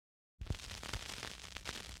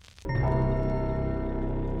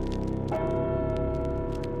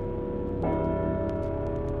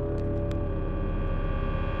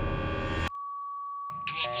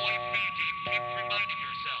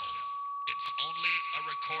Only a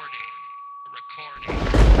recording.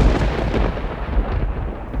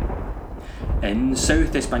 In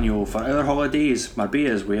South Espanol for our holidays,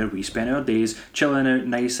 Marbella is where we spent our days, chilling out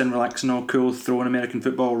nice and relaxing, all cool, throwing American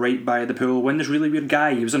football right by the pool, when this really weird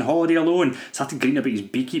guy, he was on holiday alone, started greeting about his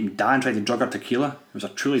beekeeping dad and tried to drug her tequila. It was a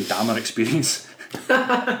truly damner experience.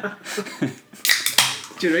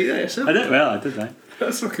 Do you write that yourself? I did that.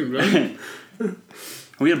 That's fucking brilliant.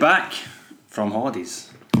 We're back from holidays.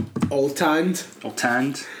 All tanned. All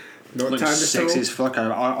tanned. Not Look tanned at sexy all. as fuck.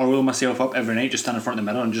 I oil myself up every night, just stand in front of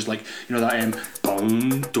the mirror and just like, you know that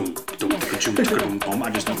boom, dum, dum, dum, dum. I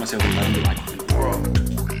just knock myself in the mirror and be like,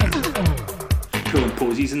 pulling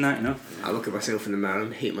posies and that, you know. I look at myself in the mirror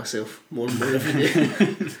and hate myself more and more every day.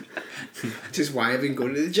 Which is why I've been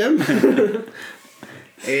going to the gym.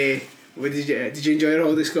 What did you enjoy your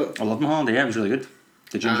holiday, Scott? I loved my holiday, yeah, it was really good.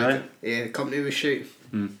 Did you enjoy it? Yeah, the company was shite.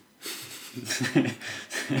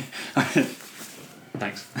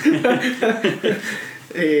 Thanks.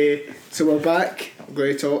 So we're back. We're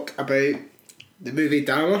going to talk about the movie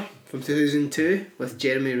Dahmer from 2002 with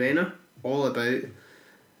Jeremy Renner, all about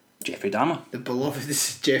Jeffrey Dahmer. the beloved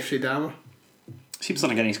Jeffrey Dahmer. Seems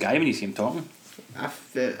like a nice guy when you see him talking. I've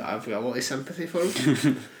got a lot of sympathy for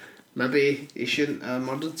him. Maybe he shouldn't have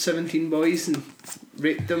murdered 17 boys and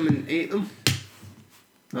raped them and ate them.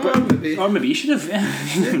 Or maybe he should have.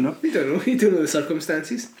 You never know. We don't know. We don't know the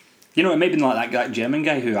circumstances. You know, it might have been like that German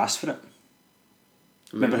guy who asked for it.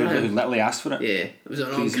 Remember who literally asked for it? Yeah, it was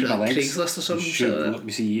on Please eat my legs. Craigslist or something. Shit like Sure, that. let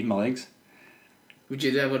me see you eating my legs. Would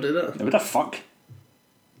you ever do that? What the fuck?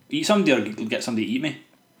 Eat somebody or get somebody to eat me?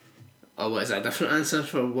 Oh, what is that? A different answer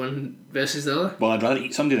for one versus the other? Well, I'd rather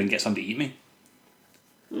eat somebody than get somebody to eat me.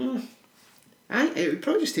 It would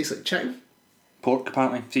probably just taste like chicken. Pork,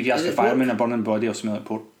 apparently. See, if you ask Is the it fireman, a burning body will smell like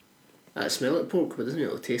pork. That smell like pork, but doesn't it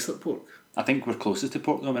all taste like pork? I think we're closest to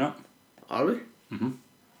pork though, we're not. Are we? Mm-hmm.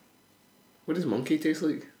 What does monkey taste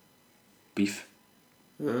like? Beef.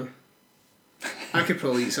 I could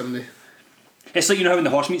probably eat somebody. It's like, you know how when the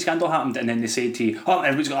horse meat scandal happened and then they said to you, oh,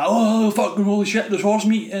 everybody's going, oh, fucking holy shit, there's horse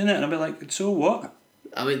meat in it. And I'll be like, so what?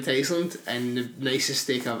 I went to Iceland and the nicest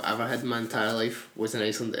steak I've ever had in my entire life was in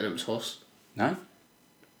Iceland and it was horse. No?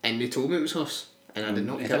 And they told me it was horse and I did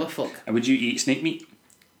not give a fuck. And would you eat snake meat?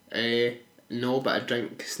 No, but I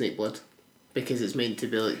drink snake blood because it's meant to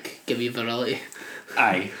be like give you virility.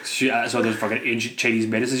 Aye, shoot, that's all those fucking ancient Chinese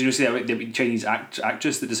medicines. You know, see that Chinese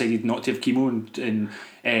actress that decided not to have chemo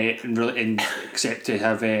and except to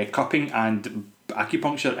have cupping and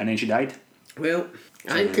acupuncture, and then she died. Well,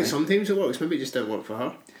 I think sometimes it works. Maybe it just didn't work for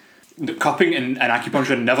her. The cupping and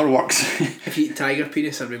acupuncture never works. If you eat tiger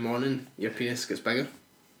penis every morning, your penis gets bigger.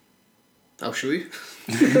 I'll show you.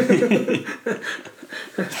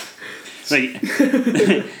 Right,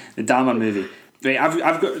 the Dahmer movie. Right,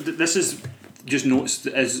 I've got this is just notes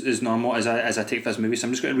as normal as I take this movie, so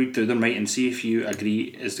I'm just going to read through them, right, and see if you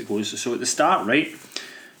agree as it goes. So at the start, right, You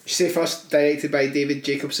say first directed by David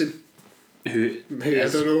Jacobson, who I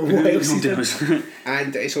don't know what else he's done. knows.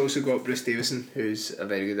 And it's also got Bruce Davison, who's a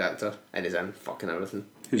very good actor and is in fucking everything.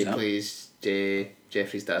 Who's he that? plays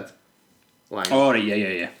Jeffrey's dad. Lang. Oh right,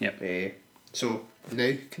 yeah. So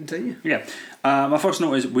now continue. Yeah. My first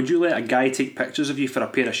note is: would you let a guy take pictures of you for a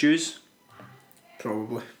pair of shoes?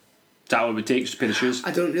 Probably. Is that what it would take? Just a pair of shoes?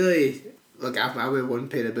 I don't really look. I wear one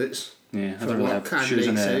pair of boots. Yeah, I For don't really work have and shoes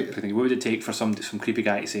in nights the out. thing. What would it take for some creepy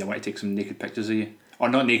guy to say, I want to take some naked pictures of you? Or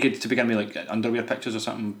not naked, to begin with, like underwear pictures or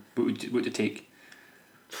something. What would it take?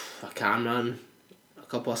 A camera and a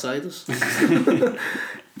couple of ciders.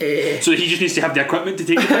 So he just needs to have the equipment to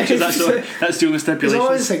take the pictures. That's the only As stipulation.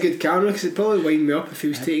 long as it's a good camera, because it'd probably wind me up if he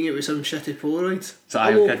was taking it with some shitty Polaroids. So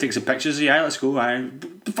can I take some pictures of you? Aye, let's go. Aye.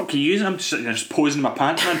 What the fuck are you using? I'm just sitting there just posing in my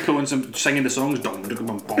pants, man, singing the songs. Dong, dong,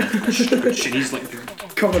 dong, dong. Stupid shit. He's like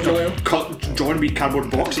Covered oil. drawing me cardboard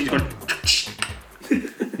box. He's going.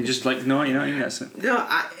 He's just like, no, you know what I mean? That's it. No,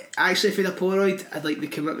 I actually for the Polaroid, I'd like the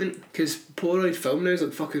commitment, because Polaroid film now is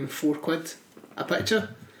like fucking £4 a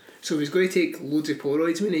picture. So if he's going to take loads of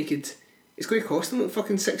Polaroids of me naked, it's going to cost him like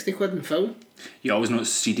fucking £60 in film. You always know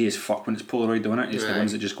it's seedy as fuck when it's Polaroid, don't it? It's the Aye.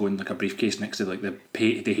 ones that just go in like a briefcase next to like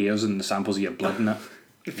the hairs and the samples of your blood and that.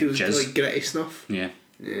 It feels Jizz. like gritty snuff. Yeah,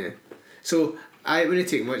 Yeah. So I wouldn't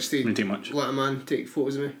take much to wouldn't take much. let a man take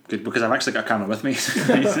photos of me. Good, because I've actually got a camera with me.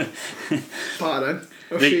 Part in.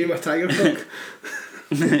 I'll Right. show you my tiger fuck.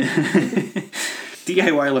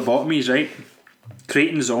 DIY lobotomies, right?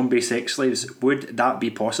 Creating zombie sex slaves, would that be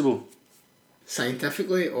possible?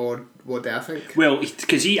 Scientifically, or what do I think? Well,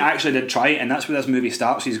 because he actually did try it, and that's where this movie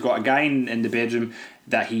starts. He's got a guy in the bedroom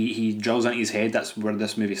that he drills into his head. That's where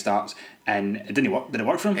this movie starts, and it didn't work. Did it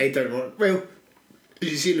work for him? It didn't work. Well,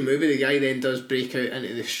 Did you see in the movie the guy then does break out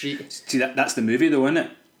into the street? See, that's the movie though, isn't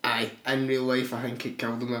it? Aye, in real life I think it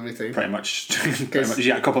killed him every time. Pretty much.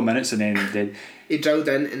 Yeah, a couple of minutes and then dead. He drilled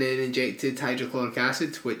in and then injected hydrochloric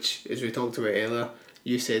acid, which, as we talked about earlier,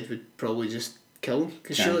 you said would probably just kill him,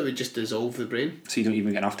 because surely it would just dissolve the brain. So you don't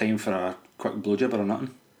even get enough time for a quick blowjob or nothing.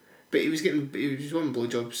 But he was wanting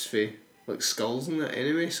blowjobs for like skulls and that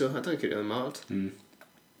anyway, so I don't think it really mattered.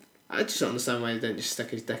 I just don't understand why he didn't just stick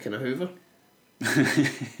his dick in a Hoover.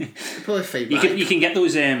 He'd probably fight back. You can get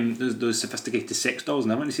those sophisticated sex dolls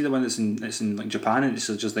now. You see the one that's in like Japan, and it's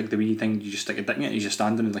just like the wee thing you just stick a dick in it and you're just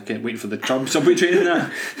standing like waiting for the subway train and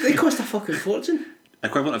that. They cost a fucking fortune.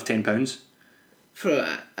 Equivalent of £10.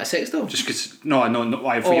 For a sex doll? Just because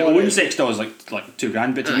for your own sex dolls like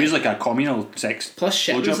 £2,000, but to use like a communal sex plus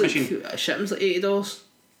blowjob machine, shipping's like $80.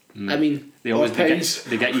 I mean, they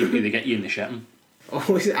get you in the shipping.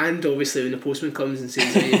 Always, and obviously when the postman comes and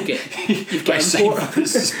says you've got import.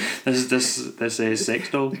 This is sex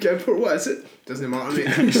doll. You get import, what is it? Doesn't matter, mate.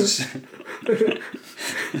 I'm just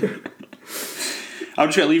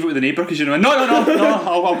going to leave it with the neighbour because no,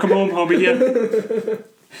 I'll come home, I'll be here.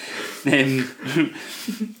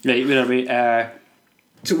 Right, where are we?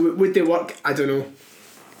 So would they work? I don't know.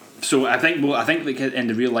 So I think like in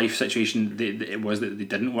the real life situation, it was that they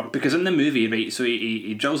didn't work, because in the movie, right? So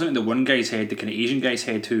he drills into the one guy's head, the kind of Asian guy's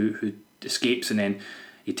head who escapes, and then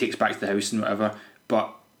he takes back to the house and whatever.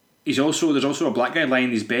 But there's also a black guy lying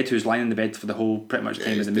in his bed who's lying in the bed for the whole pretty much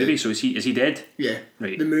time of the movie. So is he dead? Yeah.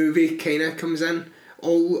 Right. The movie kind of comes in.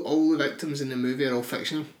 All the victims in the movie are all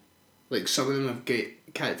fictional. Like some of them have got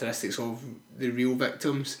characteristics of the real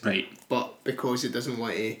victims. Right. But because it doesn't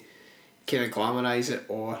want to kind of glamorise it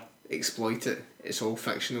or exploit it, it's all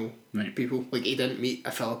fictional people. Like he didn't meet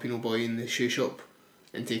a Filipino boy in the shoe shop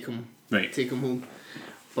and take him home.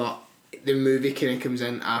 But the movie kind of comes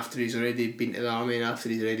in after he's already been to the army and after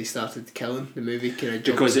he's already started killing. The movie kind of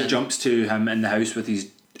jumps to him in the house with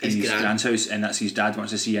his grand's house, and that's his dad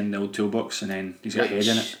wants to see in the old toolbox, and then he's got a head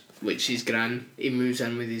in it. Which his gran, he moves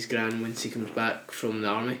in with his gran once he comes back from the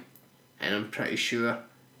army, and I'm pretty sure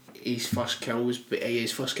his first kill was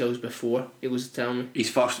before he was telling me.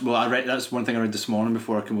 I read, that's one thing I read this morning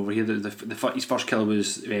before I came over here. His first kill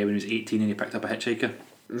was when he was 18 and he picked up a hitchhiker.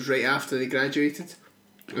 It was right after they graduated.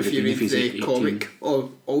 If you read the comic,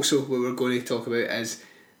 also what we're going to talk about is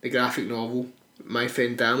the graphic novel My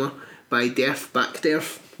Friend Dahmer by Derf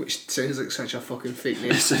Backderf, which sounds like such a fucking fake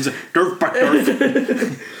name. It sounds like Derf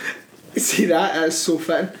Backderf. See, that is so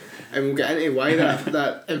fitting, and we'll get into why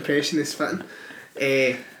that impression is fitting.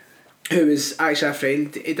 Who was actually a friend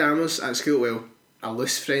of Dahmer's at school, well, a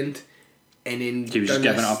loose friend, and then he was just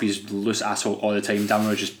giving up his loose asshole all the time. Dahmer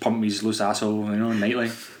was just pumping his loose asshole,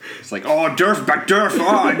 nightly. It's like, oh, Derf, back Derf,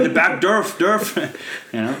 I'm the back Derf.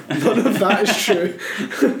 None of that is true.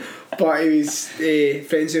 But he was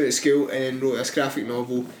friends with him at school and then wrote this graphic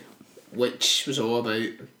novel which was all about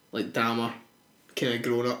like Dahmer kind of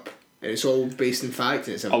growing up, and it's all based in fact.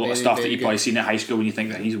 And it's a lot of stuff that you've probably seen at high school when you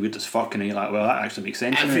think that he's weird as fuck, and you're like, well, that actually makes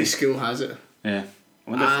sense. Every school has it. Yeah,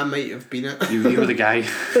 I might have been it. You were the guy.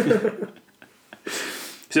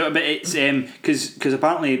 So, but it's because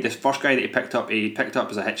apparently the first guy that he picked up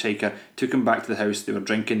as a hitchhiker, took him back to the house. They were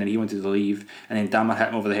drinking and he wanted to leave, and then Dahmer hit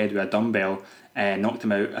him over the head with a dumbbell and knocked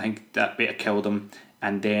him out. I think that bit killed him,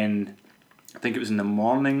 and then I think it was in the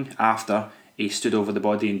morning after he stood over the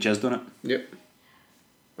body and jizzed on it. Yep.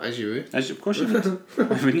 As you would. Of course you would.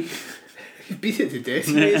 Wouldn't you beat it to death,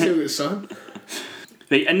 mate. It's your son.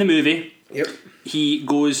 Right, in the movie. Yep. He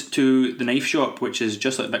goes to the knife shop, which is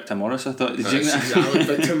just like Victor Morris. I thought. That's exactly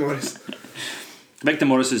Victor Morris. Victor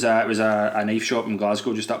Morris was a knife shop in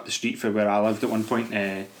Glasgow, just up the street from where I lived at one point,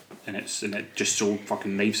 and it just sold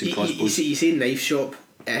fucking knives and crossbows. You say knife shop.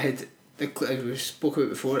 It had we spoke about it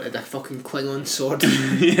before. It had a fucking Klingon sword.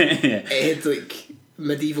 Yeah. It had like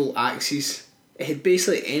medieval axes. It had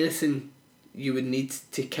basically anything you would need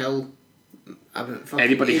to kill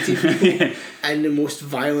anybody 80 people in the most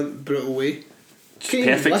violent, brutal way.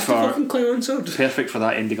 Perfect for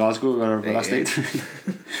that end of Glasgow where I stayed.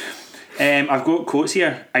 I've got quotes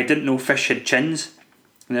here. I didn't know fish had chins.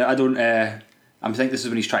 Now I don't. I think this is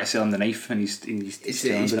when he's trying to sell him the knife, and he's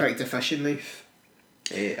picked a fishing knife.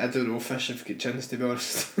 I don't know fish have got chins, to be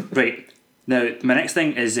honest. Right. Now my next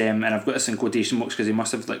thing is, and I've got this in quotation marks because he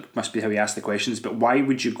must be how he asked the questions. But why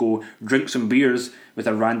would you go drink some beers with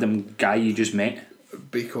a random guy you just met?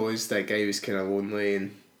 Because that guy was kind of lonely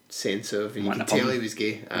and sensitive, and you could tell he was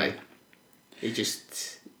gay. Aye. He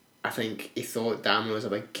just, I think he thought Dahmer was a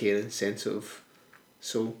big caring, sensitive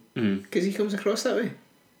soul. Because he comes across that way.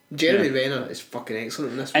 Jeremy Renner is fucking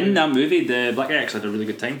excellent in this movie. In that movie, the black guy actually had a really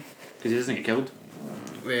good time because he doesn't get killed.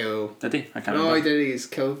 Well, Did he? I can't no, remember. he did. He gets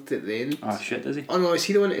killed at the end. Oh shit, does he? Oh no, is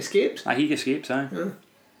he the one that escapes? Ah, he escapes, aye. Well,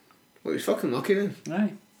 he was fucking lucky then.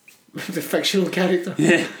 Aye. The fictional character.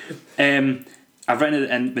 Yeah. I've written it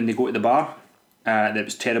in when they go to the bar, that it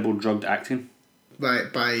was terrible drugged acting.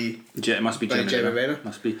 It Must be Jeremy Renner.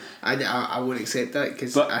 Must be. I won't accept that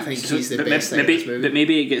because I think he's the but best thing in this movie. But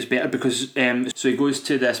maybe it gets better because so he goes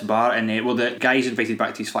to this bar and the guy's invited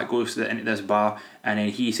back to his flat, goes into this bar and then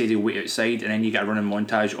he says he'll wait outside and then you get a running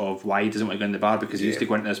montage of why he doesn't want to go in the bar because he used to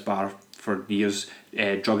go into this bar for years,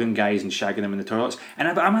 drugging guys and shagging them in the toilets. And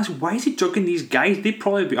I'm asking, why is he drugging these guys? They'd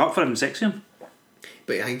probably be up for him sexing him.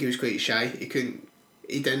 But I think he was quite shy. He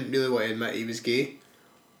didn't really want to admit he was gay,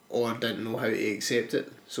 or didn't know how to accept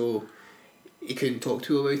it. So he couldn't talk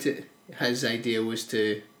to her about it. His idea was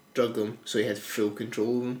to drug them, so he had full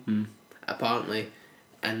control of them. Apparently,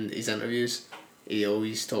 in his interviews, he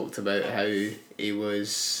always talked about how he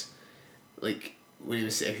was like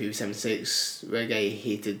if he was having sex with a guy, he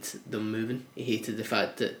hated them moving. He hated the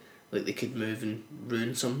fact that like they could move and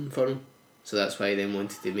ruin something for him. So that's why he then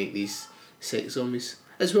wanted to make these sex zombies.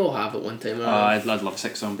 As we all have at one time or another. I'd love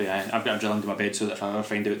sex zombie. I've got a drill into my bed so that if I ever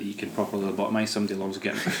find out that you can properly lobotomise somebody, loves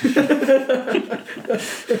getting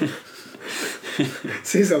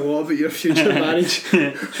Says a lot about your future marriage.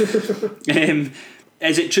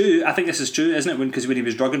 Is it true? I think this is true, isn't it? Because when he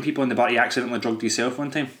was drugging people in the bar, he accidentally drugged himself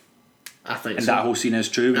one time. I think and so. that whole scene is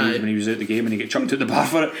true when he was out the game and he got chucked out the bar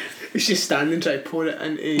for it. He's just standing trying to pour it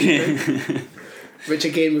into which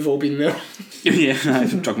again we've all been there. Yeah, I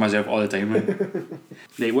drug myself all the time.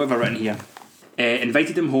 Right, what have I written here?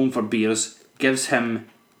 Invited him home for beers, gives him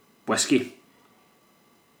whiskey.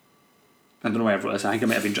 I don't know why I wrote this. I think I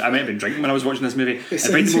might have been drinking when I was watching this movie.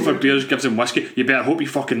 Invited him home for beers, gives him whiskey. You better hope you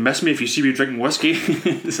fucking miss me if you see me drinking whiskey.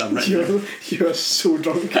 You are so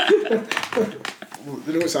drunk.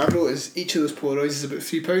 The notes I wrote is each of those Polaroids is about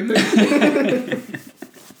 £3 now.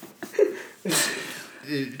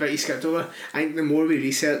 But he skipped over. I think the more we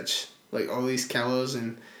research like all these killers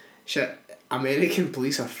and shit, American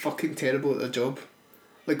police are fucking terrible at their job.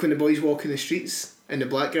 Like when the boys walk in the streets and the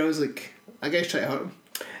black girl's like, that guy's trying to hurt him.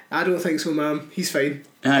 I don't think so, ma'am. He's fine.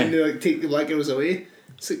 Aye. And they like take the black girls away.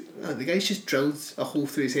 It's like the guy's just drilled a hole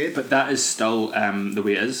through his head. But that is still the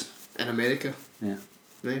way it is. In America. Yeah.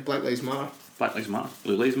 Right? Black lives matter. Black lives matter.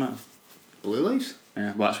 Blue lives matter. Blue lives?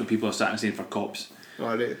 Yeah, well that's what people are starting to say for cops.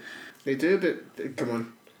 Oh, they do, but come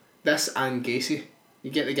on. This and Gacy.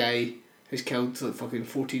 You get the guy who's killed like fucking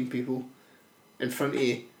 14 people in front of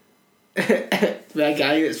you. With a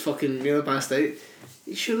guy that's fucking nearly passed out.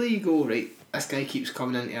 Surely you go, right, this guy keeps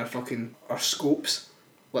coming into our scopes.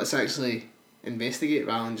 Let's actually investigate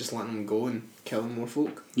rather than just letting him go and killing more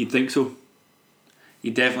folk. You'd think so.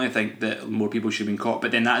 You definitely think that more people should have been caught, but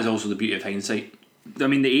then that is also the beauty of hindsight. I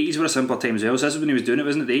mean, the 80s were a simpler time as well, so this is when he was doing it,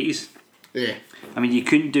 wasn't it, the 80s? Yeah. I mean, you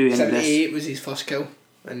couldn't do any of this. 78 was his first kill,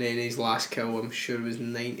 and then his last kill, I'm sure, was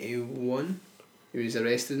 91. He was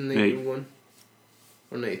arrested in 91.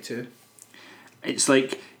 Or 92. It's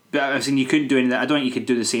like, but I've seen you couldn't do any of that. I don't think you could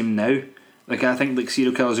do the same now. Like, I think like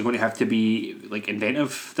serial killers are going to have to be like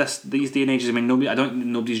inventive these day and ages. I mean,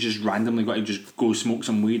 nobody's just randomly got to just go smoke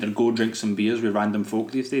some weed or go drink some beers with random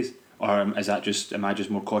folk these days. Or am I just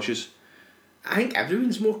more cautious? I think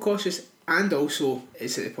everyone's more cautious, and also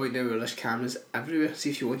it's at the point now where there's cameras everywhere. See,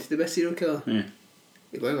 if you wanted to be a serial killer, you're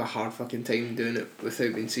going to have a hard fucking time doing it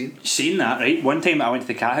without being seen. Saying that, right? One time I went to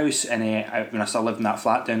the cat house and when I still lived in that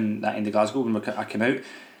flat down that end of Glasgow when I came out,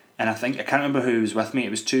 and I can't remember who was with me.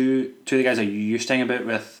 It was two of the guys I used to hang about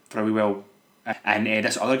with for a wee while, and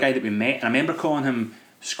this other guy that we met, and I remember calling him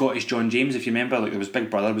Scottish John James. If you remember, like there was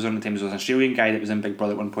Big Brother was on the time. There was an Australian guy that was in Big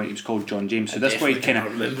Brother at one point. He was called John James. So this boy kind of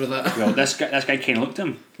remember that. Well, this guy kind of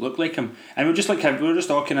looked like him, and we were just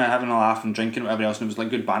all kind of having a laugh and drinking whatever else, and it was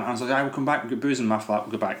like good banter. I was like, "I will come back. We've got booze in my flat.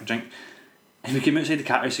 We'll go back and drink." And we came outside the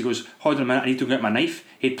cat house. He goes, "Hold on a minute, I need to go get my knife."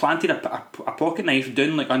 He'd planted a pocket knife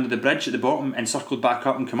down like under the bridge at the bottom and circled back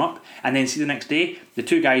up and come up. And then see the next day, the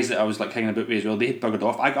two guys that I was like hanging about with as well, they had buggered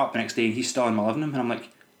off. I got up the next day and he's still in my living room, and I'm like,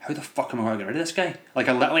 how the fuck am I going to get rid of this guy? Like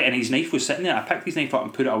I literally, and his knife was sitting there. I picked his knife up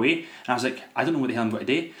and put it away, and I was like, I don't know what the hell I'm going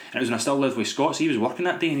to do. And it was when I still lived with Scott, so he was working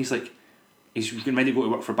that day, and he's like, he's getting ready to go to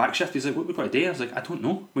work for back shift. He's like, what we got to do? I was like, I don't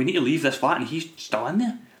know. We need to leave this flat, and he's still in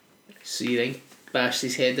there. So you think bashed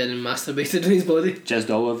his head in and masturbated on his body? Jizzed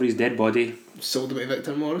all over his dead body. Sold him to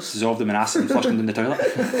Victor Morris. Dissolved him in acid and flushed him down the toilet.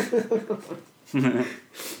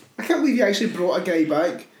 I can't believe you actually brought a guy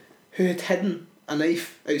back who had hidden a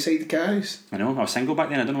knife outside the cat house. I know, I was single back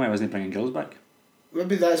then. I don't know why I wasn't bringing girls back.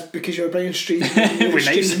 Maybe that's because you were bringing strange men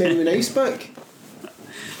with knives back.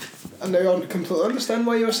 And now I completely understand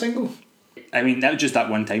why you were single. I mean, that was just that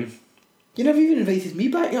one time. You never even invited me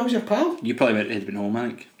back. I was your pal. You probably had been home, I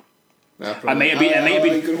think. Nah, It might have been. It might have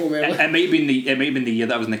been. going home early. It might have been the. It might have been the year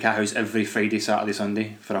that I was in the cat house every Friday, Saturday,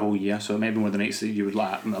 Sunday for a whole year. So it might have been one of the nights that you would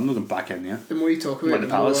like. I'm not going back in there. The more you talk about Like it, the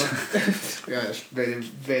the more... palace. Yeah, it's very,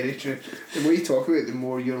 very true. The more you talk about it, the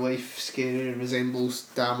more your life scary resembles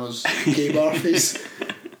Dahmer's gay bar face.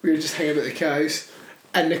 We're just hanging about the cat house.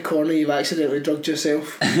 In the corner, you've accidentally drugged yourself.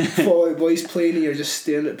 Fall out boys playing, and you're just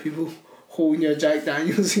staring at people holding your Jack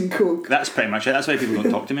Daniels and Coke. That's pretty much it. That's why people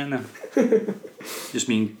don't talk to me in there. Just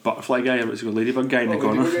me and butterfly guy, or what's it called, ladybug guy in the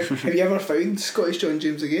corner. Have you ever found Scottish John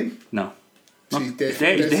James again? No. So No. he's He's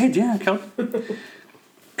dead. dead, yeah, I killed him.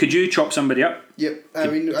 Could you chop somebody up? Yep. I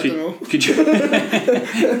mean, I don't know. Could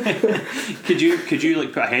you could you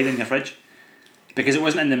like put a head in your fridge? Because it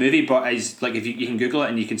wasn't in the movie, but as like if you can Google it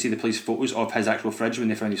and you can see the police photos of his actual fridge when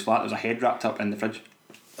they found his flat. There was a head wrapped up in the fridge.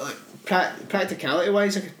 Like, practicality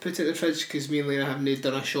wise, I could put it in the fridge because me and Lena haven't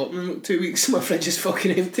done a shopping in like 2 weeks. My fridge is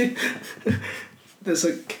fucking empty. There's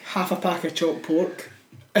like half a pack of chopped pork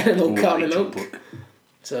and an old carton of milk. Pork.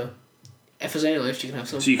 So, if there's any left, you can have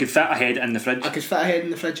some. So you could fit a head in the fridge. I could fit a head in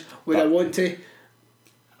the fridge. Would I want to?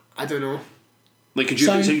 I don't know. Like, could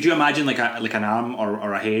you imagine like an arm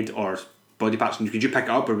or a head or body parts? And could you pick it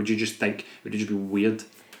up, or would you just think would it just be weird?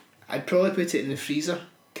 I'd probably put it in the freezer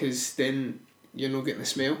because then you're not getting the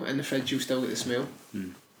smell. In the fridge, you'll still get the smell.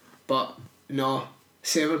 But no,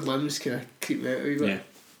 severed limbs kind of creep me out a wee bit. Yeah.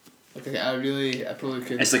 Like I probably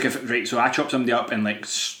could. It's like if right, so I chop somebody up and like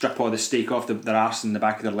strip all the steak off their arse and the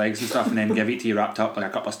back of their legs and stuff, and then give it to you wrapped up like a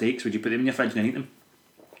couple of steaks. Would you put them in your fridge and then eat them?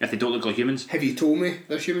 If they don't look like humans? Have you told me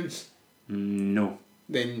they're humans? No.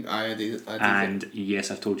 Then I did. And yes,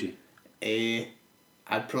 I've told you.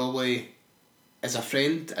 I'd probably, as a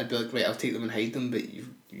friend, I'd be like, right, I'll take them and hide them, but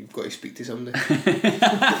you've got to speak to somebody. Thank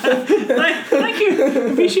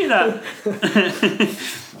you. Appreciate that.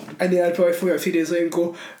 And then I'd probably phone out 3 days later and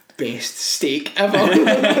go, best steak ever.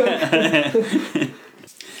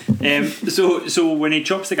 So when he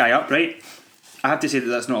chops the guy up, right, I have to say that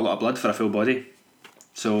that's not a lot of blood for a full body.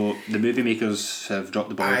 So the movie makers have dropped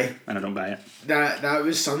the ball. Aye. And I don't buy it. That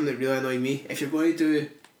was something that really annoyed me. If you're going to do,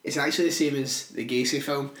 it's actually the same as the Gacy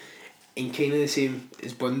film, and kind of the same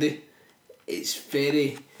as Bundy. It's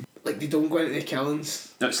very like they don't go into the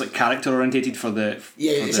killings. It's like character orientated for the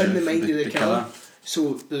It's in the mind of the killer.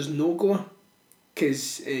 So there's no gore.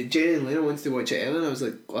 Because Jenny and Lena wanted to watch it early, and I was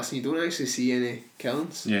like, listen, you don't actually see any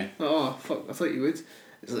killings. Yeah. Like, oh fuck, I thought you would.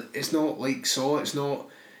 It's like, it's not like Saw. It's not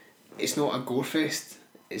a gore fest.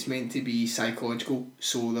 It's meant to be psychological,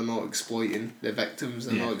 so they're not exploiting the victims.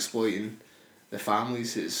 They're not exploiting the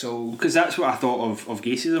families. It's so because that's what I thought of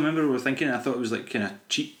Gacy. I remember we were thinking. I thought it was like kind of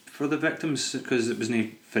cheap for the victims because it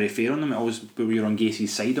wasn't very fair on them. It always we were on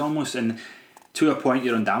Gacy's side almost, and to a point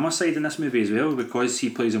you're on Dahmer's side in this movie as well because he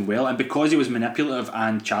plays him well and because he was manipulative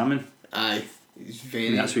and charming. Aye, he's very. I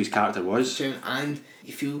mean, that's who his character was. And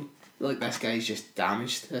you feel like this guy's just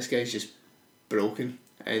damaged. This guy's just broken,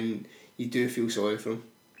 and you do feel sorry for him.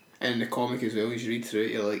 And in the comic as well, as you read through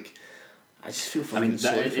it, you're like, I just feel fucking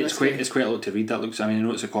sorry for this guy. It's quite a lot to read. That looks. I mean, I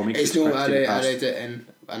know it's a comic. It's no. I read it in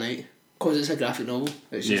a night because it's a graphic novel.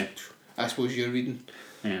 It's just. I suppose you're reading.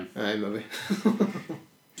 Yeah. Aye, maybe.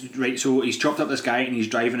 Right, so he's chopped up this guy and he's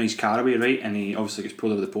driving his car away, right? And he obviously gets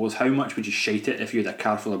pulled over the poles. How much would you shite it if you had a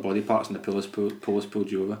car full of body parts and the police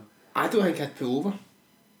pulled you over? I don't think I'd pull over.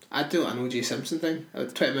 I'd do an O.J. Simpson thing. I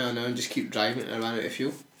would 20 miles an hour and just keep driving until I ran out of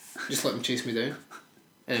fuel. Just let them chase me down.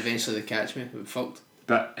 And eventually they catch me. I'd be fucked.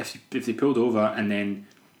 But if they pulled over and then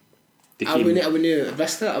they I wouldn't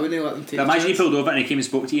risk that. I wouldn't let them take But imagine chance. he pulled over and he came and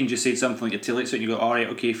spoke to you and just said something like your tail lights out and you go, alright,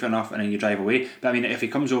 okay, fair enough, and then you drive away. But I mean, if he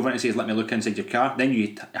comes over and says, let me look inside your car, then you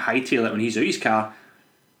hightail it when he's out his car.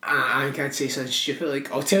 I think I'd say something stupid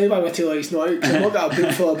like, I'll tell you why my tail light's not out because I've not got a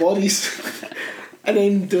boot full of bodies. And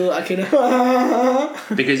then do that kind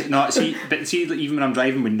of Because see, like, even when I'm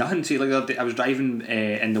driving with nothing, see, like the other day, I was driving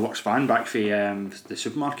in the works van back for the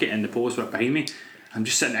supermarket and the police were behind me. I'm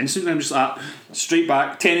just sitting instantly. I'm just like straight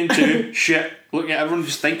back, 10 and 2, shit. Looking at everyone,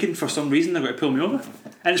 just thinking for some reason they're going to pull me over,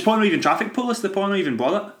 and it's probably not even traffic police. They're probably not even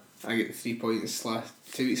bother. I get 3 points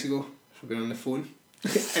 2 weeks ago for being on the phone,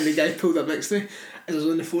 and the guy pulled up next to me, and I was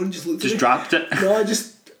on the phone, just looked at me. Dropped it. No,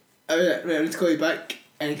 I need to call you back,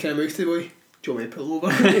 and can I move to the boy? Do you want me to pull over?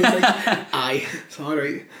 And he's like, aye. It's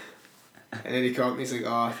alright. And then he called me, he's like,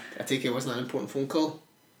 oh, I take it wasn't an important phone call.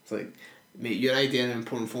 It's like, mate, your idea of an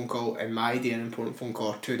important phone call and my idea of an important phone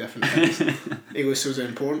call are 2 different things. He goes, so is it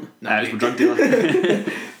important? Nah, it's my drug dealer.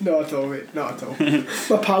 Not at all, mate, not at all.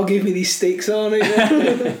 My pal gave me these steaks on right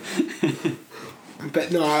there.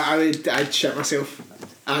 But no, I'd shit myself.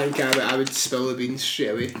 I would spill the beans straight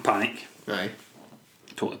away. Panic. Aye.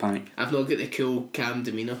 totally panic. I've not got the cool, calm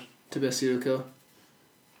demeanour to be a serial killer.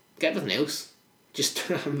 Get everything else. Just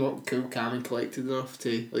I'm not cool, calm, and collected enough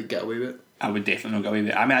to like get away with it. I would definitely not get away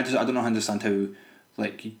with it. I mean, I don't know how to understand how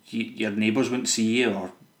like your neighbours wouldn't see you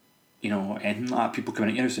or anything like that. People coming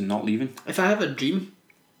into your house and not leaving. If I have a dream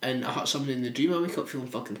and I hurt somebody in the dream, I wake up feeling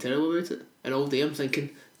fucking terrible about it. And all day I'm thinking,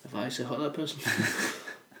 have I actually hurt that person?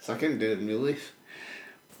 So I can't do it in real life.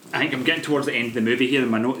 I think I'm getting towards the end of the movie here in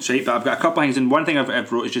my notes, right? But I've got a couple of things, and one thing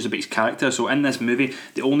I've wrote is just about his character. So in this movie,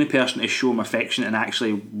 the only person to show him affection and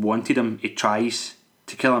actually wanted him, he tries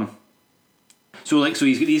to kill him. So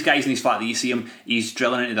he's got these guys in his flat that you see him, he's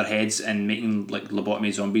drilling into their heads and making like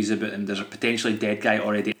lobotomy zombies about them. There's a potentially dead guy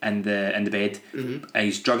already in the bed. Mm-hmm.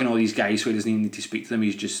 He's drugging all these guys so he doesn't even need to speak to them.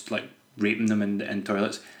 He's just like raping them in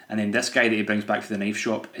toilets. And then this guy that he brings back to the knife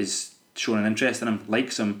shop is showing an interest in him,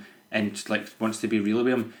 likes him, and like wants to be real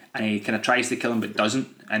with him. And he kind of tries to kill him but doesn't,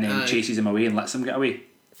 and then chases him away and lets him get away.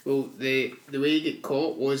 Well, the way he got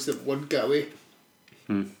caught was that one got away.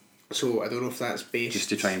 So I don't know if that's based Just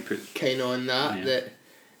to try and put kind of on that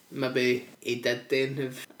maybe he did then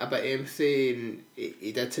have a bit of empathy and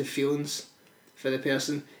he did have feelings for the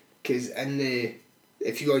person. Because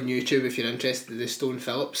if you go on YouTube, if you're interested in the Stone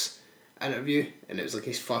Phillips interview, and it was like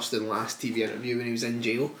his first and last TV interview when he was in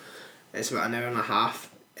jail, it's about an hour and a half,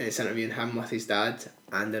 and it's interviewing him with his dad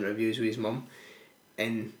and interviews with his mum,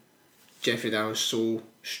 and Jeffrey Dahmer's so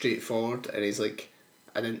straightforward, and he's like,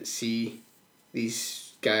 I didn't see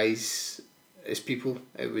these guys as people,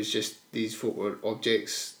 it was just these folk were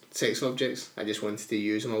objects, sex objects. I just wanted to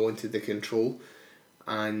use them, I wanted the control.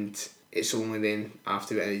 And it's only then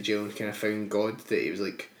after getting out of jail and kind of found God that he was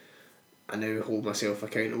like, I now hold myself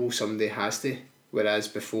accountable, somebody has to. Whereas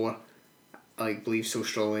before, I like believe so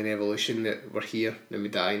strongly in evolution that we're here, then we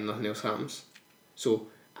die and nothing else happens. So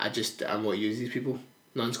I'm what use these people.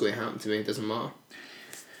 Nothing's going to happen to me, it doesn't matter.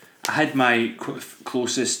 I had my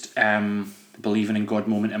closest believing in God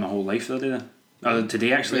moment in my whole life the other day.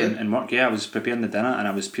 Today actually, really? in work. Yeah, I was preparing the dinner and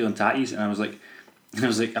I was peeling tatties and I was like,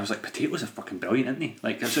 potatoes are fucking brilliant, aren't they?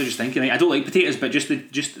 Like that's what I was just thinking. Like, I don't like potatoes, but just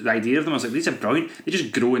the idea of them, I was like, these are brilliant. They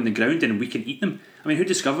just grow in the ground and we can eat them. I mean, who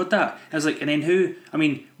discovered that? I was like, and then who? I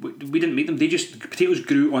mean, we didn't make them. Potatoes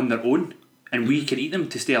grew on their own, and we can eat them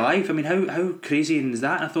to stay alive. I mean, how crazy is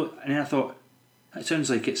that? And I thought that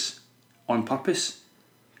sounds like it's on purpose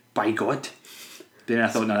by God. Then I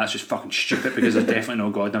thought, no, that's just fucking stupid because there's definitely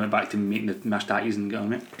no God. And I went back to making the mashed tatties and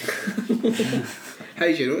getting on it. How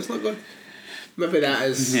do you know it's not God? Maybe that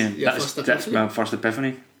is your first epiphany. That's my first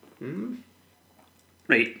epiphany. Mm.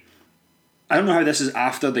 Right. I don't know how this is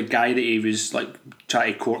after the guy that he was like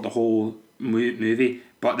trying to court the whole movie,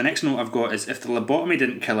 but the next note I've got is if the lobotomy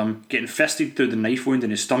didn't kill him, getting fisted through the knife wound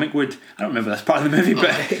in his stomach would. I don't remember this part of the movie,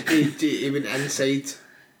 but he went inside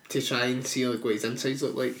to try and see like what his insides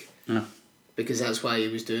look like. No. Because that's why he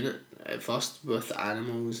was doing it at first with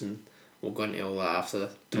animals, and we'll go into all that after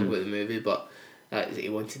talk about the movie, but he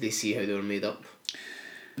wanted to see how they were made up.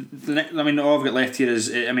 All I've got left here is,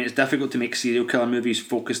 it's difficult to make serial killer movies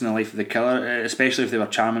focus on the life of the killer, especially if they were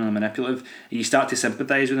charming and manipulative. You start to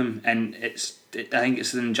sympathise with them, and I think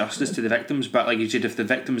it's an injustice to the victims, but like you said, if the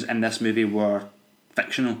victims in this movie were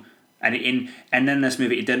fictional, and in this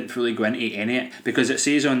movie it didn't fully go into any of it, because it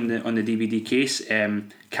says on the DVD case,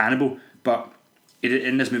 cannibal, but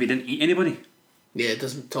in this movie it didn't eat anybody. Yeah, it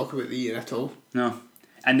doesn't talk about the eating at all. No.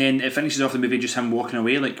 And then it finishes off the movie just him walking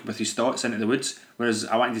away like with his thoughts into the woods, whereas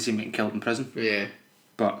I wanted to see him getting killed in prison. Yeah.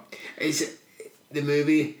 But the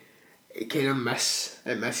movie, it kind of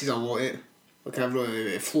misses a lot of it. Like I wrote,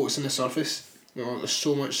 it floats on the surface. There's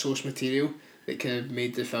so much source material that kind of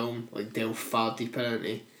made the film like delve far deeper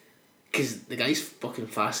into. Because the guy's fucking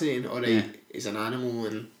fascinating. Alright, he's an animal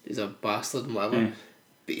and he's a bastard and whatever,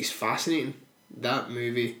 but he's fascinating. That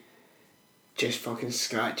movie just fucking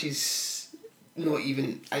scratches not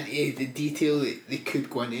even into the detail that they could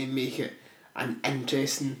go into and make it an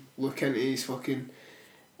interesting look into his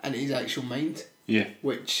actual mind. Yeah.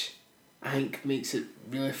 Which I think makes it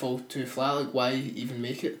really fall too flat. Like, why even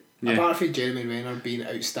make it? Yeah. Apart from Jeremy Renner being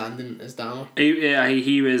outstanding as Dahmer.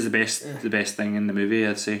 He was the best thing in the movie,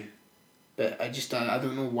 I'd say. But I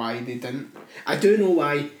don't know why they didn't. I do know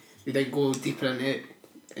why they didn't go deeper into it,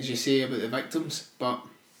 as you say, about the victims, but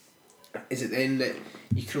is it then that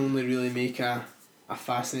you can only really make a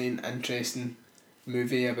fascinating, interesting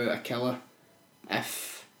movie about a killer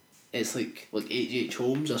if it's like H.H.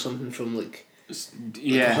 Holmes or something from like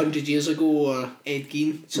 100 years ago, or Ed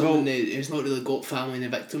Gein, someone who's not really got family in the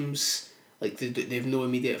victims, like they've no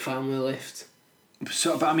immediate family left.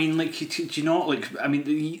 So, but I mean, like, do you not, like, I mean,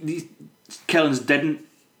 these killings did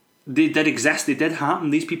exist, they did happen,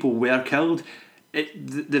 these people were killed,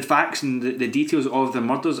 the facts and the details of the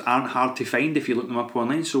murders aren't hard to find if you look them up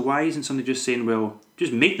online. So why isn't somebody just saying, well,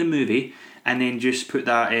 just make the movie and then just put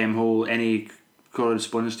that whole any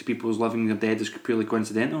correspondence to people's living or dead is purely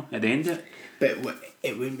coincidental at the end of it? But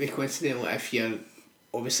it wouldn't be coincidental if you're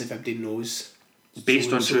obviously if everybody knows Based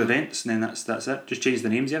on so-and-so. true events, and then that's it. Just change the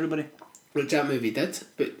names of everybody. Which that movie did,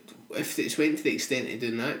 but if it's went to the extent of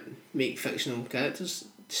doing that, make fictional characters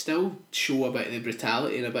still show a bit of the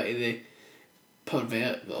brutality and a bit of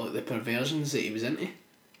the perversions that he was into.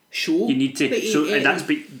 Show You need to.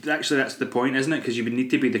 that So that's the point, isn't it? Because you would need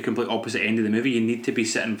to be the complete opposite end of the movie. You need to be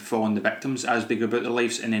sitting following the victims as they go about their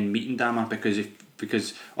lives, and then meeting Dahmer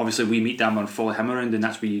because obviously we meet Dahmer and follow him around, and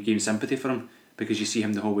that's where you gain sympathy for him because you see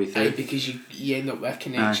him the whole way through. because you end up with a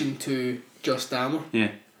connection to Just Dahmer. Yeah.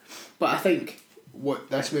 But I think what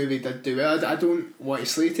this movie did do, I don't want to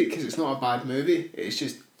slate it because it's not a bad movie. It's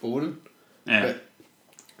just boring. Yeah. But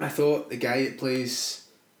I thought the guy that plays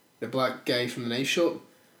the black guy from the knife shop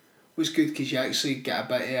was good because you actually get a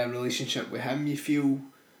bit of a relationship with him. You feel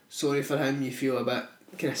sorry for him. You feel a bit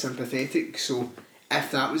kind of sympathetic. So if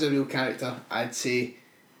that was a real character, I'd say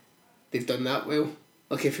they've done that well.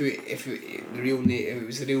 Like if it was the real name, it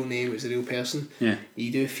was the real person. Yeah.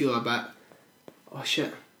 You do feel a bit, oh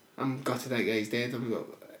shit, I'm gutted that guy's dead.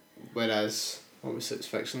 Whereas obviously it's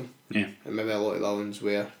fictional. Yeah. And maybe a lot of the other ones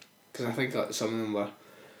were, because I think that some of them were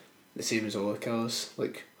the same as all the killers,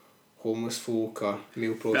 like homeless folk or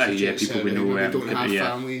male prostitutes. people we know who who don't have yeah.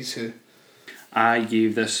 families who. I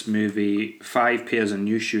gave this movie 5 pairs of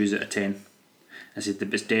new shoes out of 10. I said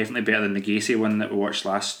it's definitely better than the Gacy one that we watched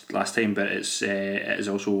last time, but it is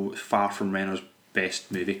also far from Renner's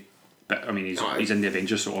best movie. But I mean, he's in the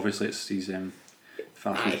Avengers, so obviously he's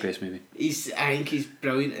far from his best movie. I think he's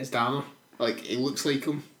brilliant as Dahmer. Like he looks like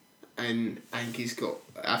him, and I think he's got,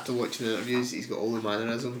 after watching the interviews, he's got all the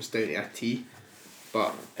mannerisms down to a T.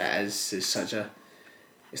 But it's such a,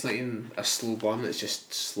 it's not even a slow burn. It's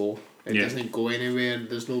just slow. It doesn't go anywhere.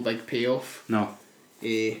 There's no big payoff. No.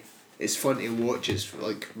 It's fun to watch. It's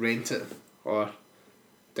like rent it or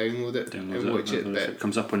download it and watch it. But If it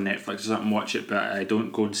comes up on Netflix or something, watch it, but I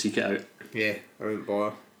don't go and seek it out. yeah, I wouldn't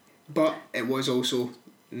bother. But it was also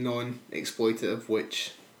non-exploitative,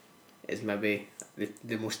 which is maybe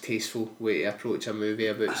the most tasteful way to approach a movie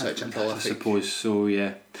about such a prolific. I suppose so,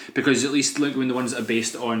 yeah. Because at least look when the ones that are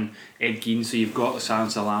based on Ed Gein, so you've got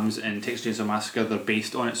Silence of the Lambs and Texas Chainsaw Massacre, they're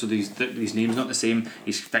based on it, so these names not the same,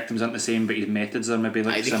 his victims aren't the same, but his methods are maybe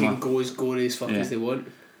like They similar. can go as gory as fuck as they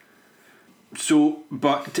want. So,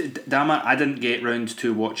 but Dahmer, I didn't get round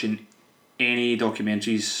to watching any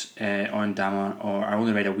documentaries on Dahmer, or I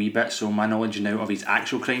only read a wee bit, so my knowledge now of his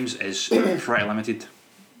actual crimes is pretty limited.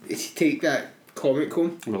 If you take that comic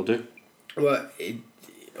home, Will do. well,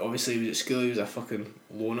 obviously he was at school, he was a fucking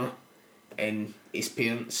loner, and his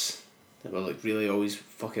parents, they were like really always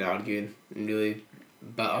fucking arguing and really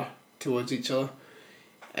bitter towards each other,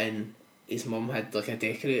 and his mum had like a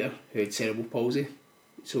decorator who had cerebral palsy,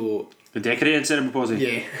 so The Decorator had cerebral palsy.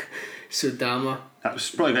 yeah, so Dahmer, That was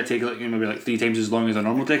probably going to take maybe like 3 times as long as a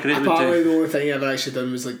normal Decorator would apparently take. the only thing he ever actually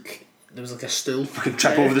done was like, there was like a stool. Fucking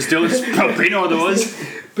trip over the stool and spill paint all there was.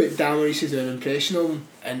 But Dahmer used to do an impression of him,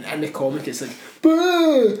 and in the comic it's like,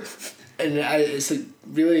 "Boo!" And it's like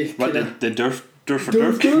really What, kinda, the Durf for "Durf,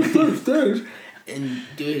 Durf? Durf, Durf, Durf," and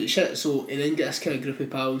do shit. So he then get this kind of group of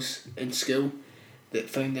pals in school that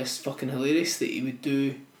found this fucking hilarious, that he would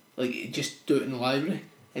do, like he'd just do it in the library,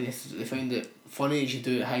 and they found it funny as you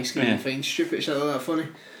do at high school. Yeah. You find stupid shit like that funny.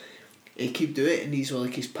 He'd keep doing it, and these were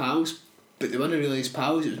like his pals, but they weren't really his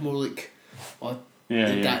pals. It was more like, oh,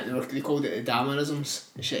 they called it the Dahmerisms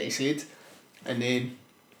and shit he said, and then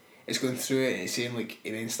it's going through it and it's saying like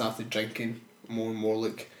he then started drinking more and more,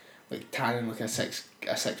 like tanning like a six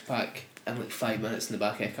pack in like 5 minutes in the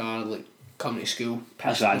back of a car, like coming to school.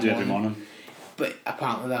 That's what I do every morning. But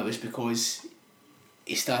apparently that was because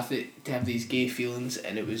he started to have these gay feelings,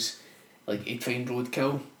 and it was like he'd find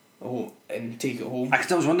roadkill and take it home. I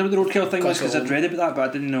was wondering what the roadkill thing was because I'd read about that, but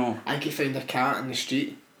I didn't know. I think he found a cat in the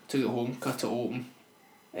street, took it home, cut it open,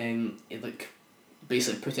 and he like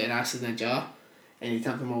basically put it in acid in a jar, and he'd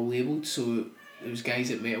have them all labelled. So there was guys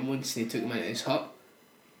that met him once, and he took them into his hut.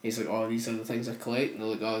 He's like, "Oh, these are the things I collect," and they're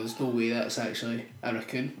like, "Oh, there's no way that's actually a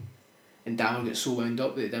raccoon." And Dahmer got so wound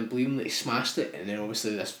up that they didn't believe him, that he smashed it, and then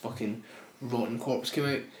obviously this fucking rotten corpse came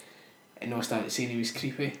out, and they all started saying he was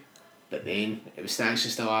creepy. But then it was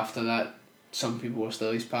actually still after that, some people were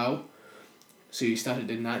still his pal. So he started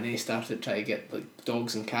doing that, and then he started trying to get like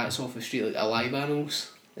dogs and cats off the street, like alive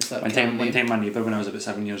animals. One time my neighbour, when I was about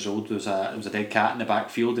 7 years old, there was a dead cat in the back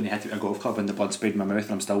field, and he had to get a golf club, and the blood sprayed in my mouth,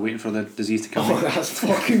 and I'm still waiting for the disease to kill me. Oh, that's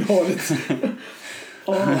fucking horrid.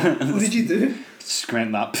 Oh, what did you do?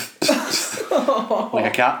 Squint that. Like a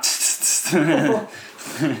cat.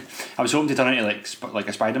 I was hoping to turn into like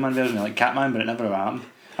a Spider-Man version of like Catman, but it never happened.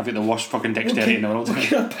 I've got the worst fucking dexterity in the world. What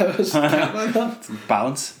kind of powers does Catman have?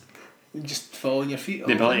 Balance. You just fall on your feet.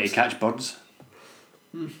 The ability to catch birds.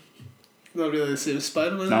 Not really the same as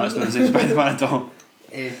Spider-Man. No, it's not the same Spider-Man at all.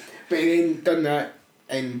 But he then done that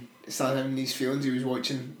and started having these feelings. He was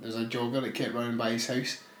watching, there's a jogger that kept running by his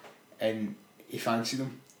house and he fancied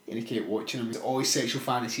him and he kept watching him. All his sexual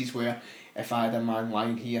fantasies were, if I had a man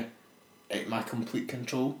lying here at my complete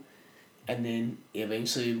control, and then he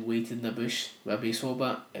eventually waited in the bush with a baseball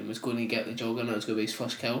bat and was going to get the jogger and it was going to be his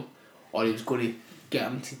first kill, or he was going to get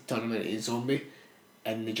him to turn him into a zombie,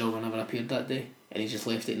 and the jogger never appeared that day and he just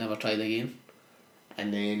left it and never tried again.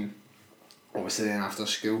 And then obviously then after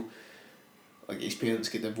school, like his parents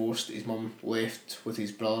get divorced, his mum left with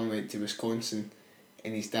his brother and went to Wisconsin,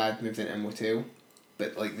 and his dad moved into a motel,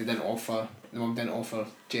 but like the mum didn't offer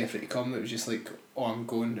Jeffrey to come. It was just like, oh, I'm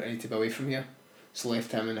going, I need to be away from here, so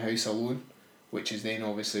left him in the house alone, which is then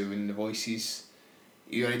obviously when the voices,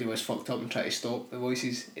 he already was fucked up and tried to stop the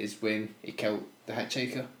voices, is when he killed the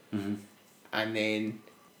hitchhiker. And then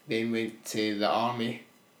went to the army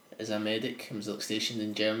as a medic. He was like stationed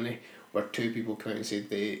in Germany, where two people came out and said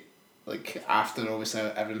they, like after obviously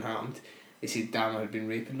everything happened, they said Dahmer had been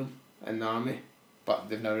raping them in the army, but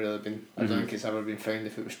they've never really been, I don't think it's ever been found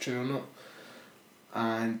if it was true or not.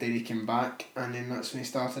 And then he came back, and then that's when he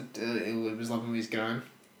started, he was living with his gran,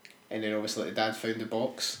 and then obviously the dad found the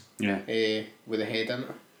box with a head in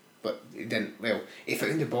it, but he didn't, well, he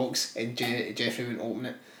found the box and Jeffrey wouldn't open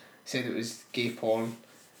it, said it was gay porn.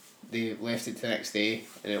 They left it to the next day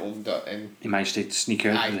and it opened up and He managed to sneak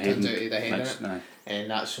out with the head. turns out he had a head in next- it. aye. And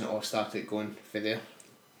that's when it all started going for there.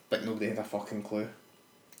 But nobody had a fucking clue.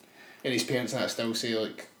 And his parents and that still say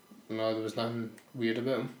like, no, there was nothing weird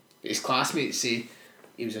about him. His classmates say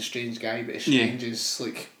he was a strange guy, but as strange as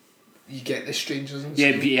like, you get the strangers and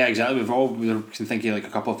Yeah, stuff. yeah, exactly. We can think of like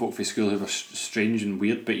a couple of folk from school who were strange and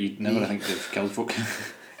weird, but you'd never think they've killed folk.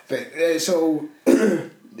 But it's all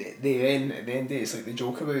the end. At the end of it, it's like the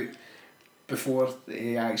joke about before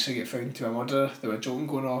they actually get found to a murderer. They were joking,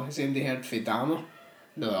 going, "Oh, has anybody heard for Dahmer?"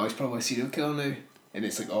 No, like, oh, he's probably a serial killer now. And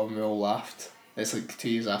it's like, oh, and we all laughed. It's like 2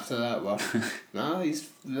 years after that. Well, nah, he's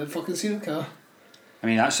the fucking serial killer. I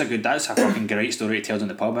mean, that's a fucking great story to tell in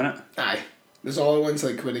the pub, innit? Aye, there's other ones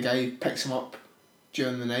like when the guy picks him up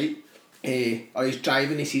during the night. Or he's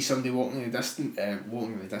driving, he sees somebody walking in the distance,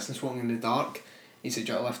 walking in the dark. He said,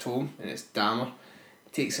 "Do you want to lift home?" And it's Dahmer.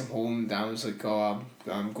 Takes him home. Dahmer's like, "Oh,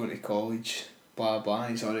 I'm going to college." Blah blah.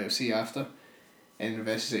 He's alright. I'll see you after. And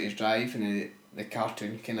reverses out his drive, and the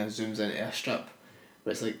cartoon kind of zooms into a strip.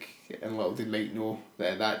 But it's like, and little did Mike know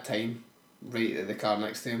that at that time, right at the car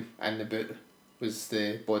next to him in the boot was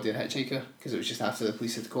the body of the hitchhiker, because it was just after the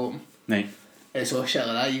police had caught him. Right. And so shit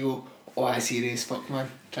like that, you go, oh, that's serious, fuck man.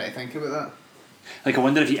 Try to think about that. Like, I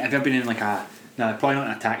wonder if you've ever been in like a... No, probably not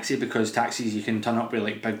in a taxi, because taxis you can turn up with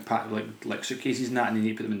like big like suitcases and that, and then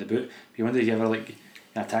you put them in the boot. But you wonder if you ever like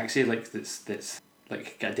in a taxi like that's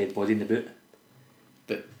like got a dead body in the boot.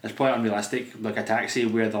 But it's probably unrealistic. Like a taxi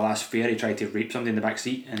where the last fare he tried to rape somebody in the back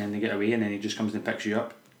seat and then they get away and then he just comes and picks you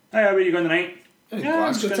up. Hey, where are you going tonight? in Yeah,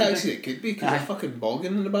 Glasgow I'm just taxi it could be, because they're fucking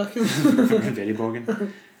bogging in the back of them. Very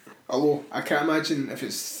bogging. Although, I can't imagine if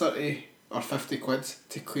it's 30 or 50 quid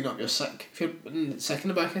to clean up your sick. If you're sick in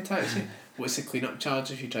the back of a taxi, what's the clean up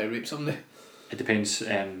charge if you try to rape somebody? It depends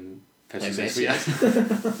how successful messy you are.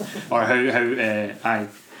 Or how aye.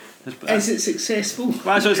 Is it successful? Well,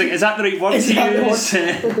 that's what I was like, is that the right word Is to that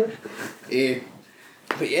the use?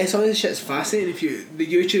 But yeah, some of the shit's fascinating. The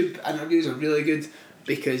YouTube interviews are really good,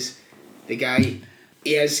 because the guy,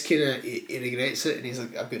 he regrets it, and he's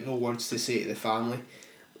like, I've got no words to say to the family.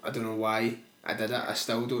 I don't know why I did it. I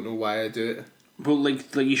still don't know why I do it. Well,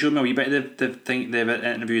 like you showed me a wee bit of the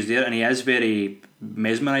interviews there, and he is very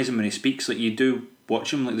mesmerising when he speaks. Like, you do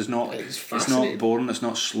watch him. Like, it's not boring. It's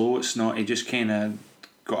not slow. It's not. He just kind of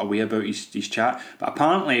got away about his chat. But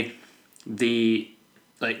apparently,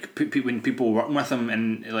 when people working with him,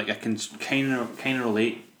 and like I can kind of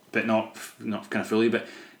relate, but not kind of fully. But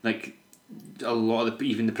like a lot of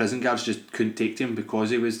even the prison guards just couldn't take to him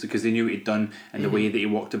because they knew what he'd done, and the way that he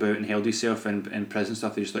walked about and held himself in prison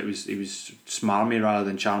stuff. They just thought he was smarmy rather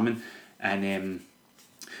than charming, and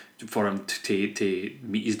for him to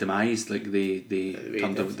meet his demise, like they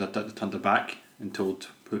turned their back and told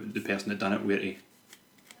the person that done it where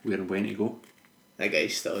and when to go. That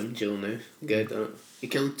guy's still in jail now. Good, done it. He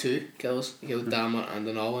killed two kills. He killed Dahmer and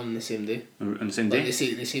Anala on the same day. On the same day? The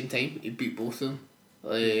same time. He beat both of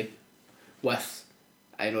them. With,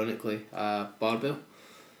 ironically, a barbell.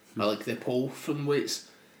 or like the pole from weights,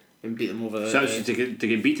 and beat them over. So that was to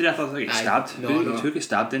get beat to death, or get Aye. stabbed? No, Who got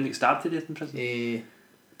stabbed? Didn't get stabbed to death in prison?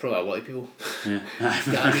 Probably a lot of people. Yeah.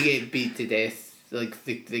 Yeah, he get beat to death. Like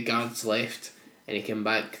the guards left, and he came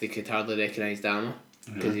back. They could hardly recognise Dahmer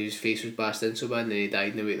because his face was bashed in so bad, and then he died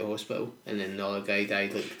in the way to the hospital. And then the other guy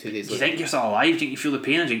died like 2 days Do you later. think you're still alive? Do you think you feel the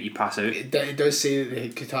pain, or do you think you pass out? It does say that they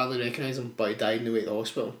could hardly recognise him, but he died in the way to the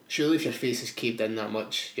hospital. Surely, if your face is caved in that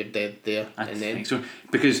much, you're dead there. I and then think so,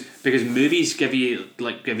 because movies give you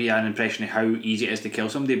an impression of how easy it is to kill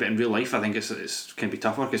somebody, but in real life, I think it's can be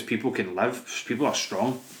tougher because people can live. People are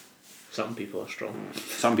strong. some people are strong,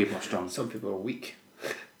 Some people are strong. some people are weak.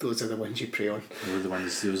 Those are the ones you prey on. Those are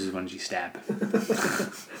the ones you stab.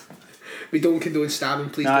 We don't condone stabbing,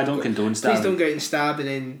 please. No, I don't condone stabbing. Please don't go out and stab, and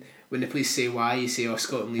then when the police say why, you say, "Oh,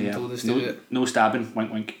 Scotland Lean told us to do it." No stabbing.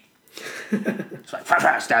 Wink, wink. It's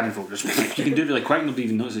like stabbing folk. You can do it really quick. Nobody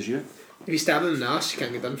even notices you. If you stab them in the arse, you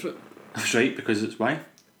can't get done for it. That's right, because it's why.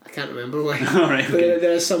 I can't remember why. All right. Okay.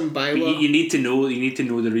 There is some But bylaw. you need to know. You need to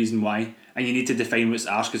know the reason why, and you need to define what's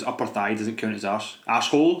arse, because upper thigh doesn't count as arse.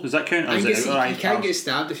 Arsehole, does that count? Or I is guess it you outright can't arse? get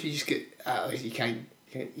stabbed if you just get.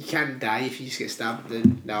 You can't die if you just get stabbed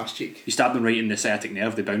in the arse cheek. You stab them right in the sciatic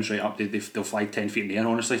nerve, they bounce right up. They'll fly 10 feet in the air.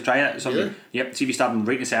 Honestly, try it. Something. Really? Yep. See if you stab them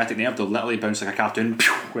right in the sciatic nerve, they'll literally bounce like a cartoon,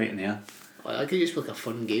 right in the air. I could just be like a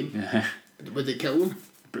fun game. Yeah. Would it kill them?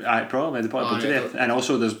 Probably they put a bunch of yeah, death. And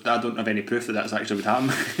also, I don't have any proof that that's actually would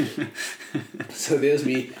happen. So there's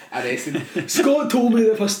me arrested. Scott told me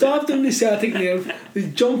that if I stabbed him in the sciatic nerve,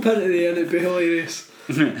 they'd jump into the air and it'd be hilarious.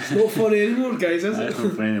 It's not funny anymore, guys, is That's it?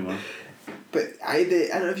 not funny anymore. But the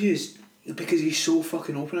interviews, because he's so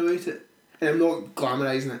fucking open about it, and I'm not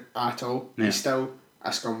glamorising it at all. Yeah. He's still a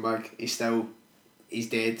scumbag. He's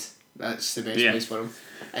dead. That's the best Yeah. place for him.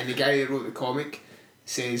 And the guy that wrote the comic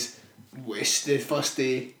says, it's the first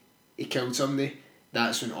day he killed somebody,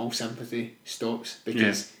 that's when all sympathy stops,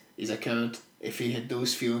 because he's a coward. If he had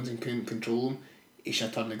those feelings and couldn't control them, he should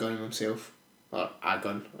have turned the gun on himself, or a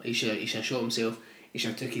gun. He should have shot himself. He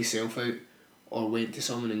should have took himself out, or went to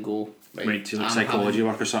someone and go, Right, to like I'm psychology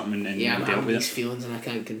having- work or something and I'm dealt having with these it. feelings and I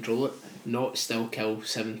can't control it. Not still kill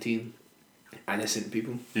 17 innocent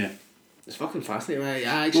people. Yeah. It's fucking fascinating. I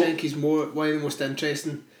actually think he's one of the most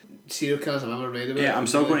interesting serial killers I've ever read about. Yeah, I'm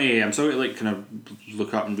still going to like kind of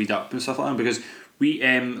look up and read up and stuff like that, because we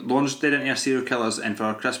launched into our serial killers, and for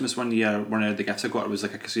our Christmas one year, one of the gifts I got was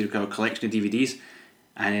like a serial killer collection of DVDs,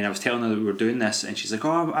 and then I was telling her that we were doing this, and she's like,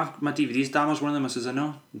 "Oh, I've my DVDs, Dahmer's one of them." I says, "I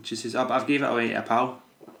know," and she says, "I've gave it away to a pal."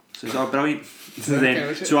 So it's all brilliant.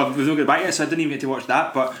 We've not got back yet, so I didn't even get to watch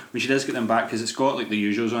that. But when she does get them back, because it's got like the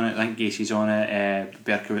usuals on it. I think Gacy's on it,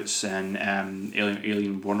 Berkowitz and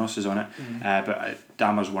Alien Warnos is on it. But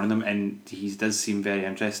Dahmer's one of them, and he does seem very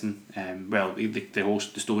interesting. The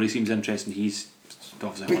story seems interesting. He's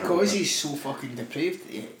obviously because he's so fucking depraved.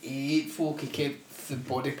 He ate folk. He kept the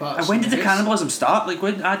body parts. And when did the in his- cannibalism start? Like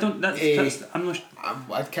when I don't. I'm not.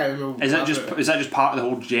 I can't remember. Is that what just part of the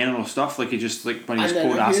whole general stuff? Like he just like when he's And then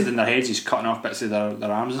pouring if you- acid in their heads, he's cutting off bits of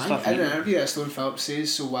their arms and stuff. In an interview that Stone Phillips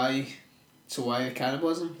says, so why the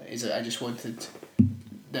cannibalism? Is it I just wanted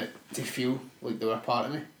that to feel like they were a part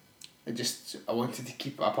of me. I wanted to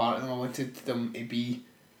keep a part of them. I wanted them to be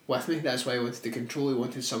with me. That's why I wanted to control. He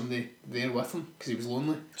wanted somebody there with him because he was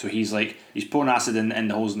lonely. So he's pouring acid in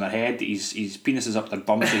the holes in their head. His penis is up their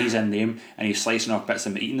bum, so he's in them, and he's slicing off bits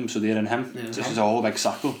of them, eating them, so they're in him. Yeah. So it's just a whole big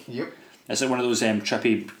circle. Yep. It's like one of those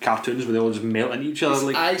trippy cartoons where they all just melt into each other. It's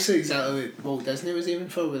like actually exactly what Walt Disney was aiming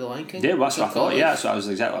for with the Lion King. yeah, well, that's what I thought. Circle of Yeah, life. so that was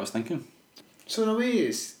exactly what I was thinking. So in a way,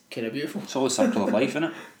 it's kind of beautiful. It's all a circle of life, isn't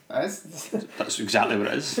it? Do That's exactly what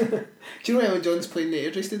it is. you know Ellen John's playing the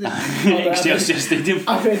Airdrie Stadium? Excelsior Stadium.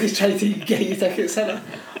 I've already tried to get you tickets in it.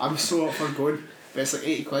 I'm so up for going. But it's like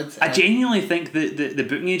 80 quid. I genuinely think that the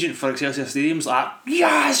booking agent for Excelsior Stadium's like,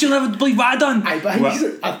 yes, you'll never believe what I done.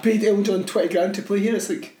 I've paid Elton John 20 grand to play here. It's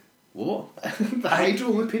like, what? The Hydro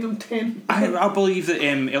only paid him 10. I believe that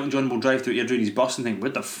Elton John will drive through Airdrie in his bus and think,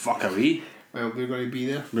 what the fuck are we? Well, we're going to be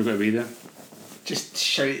there. We're going to be there. Just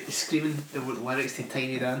screaming the lyrics to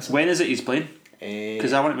Tiny Dancer. When is it he's playing?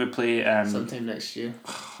 Because I want him to play. Sometime next year.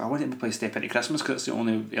 I want him to play Step Into Christmas because it's the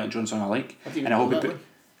only Elton John song I like. I didn't And I know hope that he one.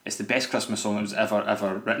 it's the best Christmas song that was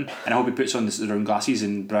ever written. And I hope he puts on the round glasses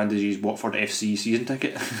and brandiges Watford FC season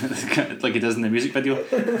ticket like he does in the music video.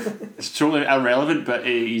 It's totally irrelevant, but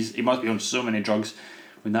he must be on so many drugs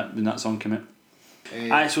when that song came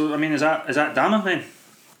out. So I mean, is that Dahmer then?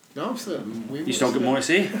 No, I'm still. You still got more to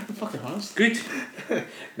say? Fucking honest. Good.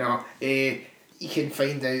 No, you can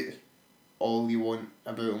find out all you want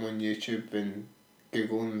about him on YouTube and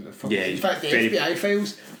Googling the fucking... Yeah, in fact, the very- FBI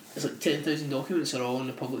files, it's like 10,000 documents are all in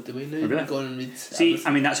the public domain now. Really? Go on and read. See, everything.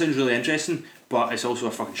 I mean, that sounds really interesting, but it's also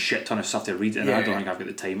a fucking shit ton of stuff to read, and I Yeah. don't think I've got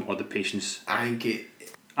the time or the patience. I think it...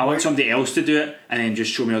 I want somebody else to do it, and then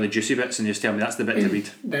just show me all the juicy bits, and just tell me that's the bit to read.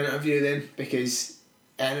 The interview then, because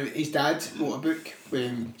his dad wrote a book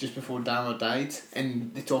just before Dahmer died,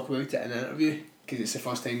 and they talk about it in an interview, because it's the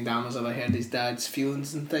first time Dahmer's ever heard his dad's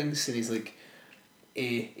feelings and things, and he's like,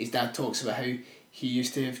 his dad talks about how he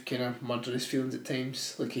used to have kind of murderous feelings at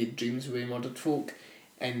times, like he had dreams where he murdered folk,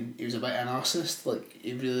 and he was a bit of a narcissist, like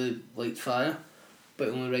he really liked fire, but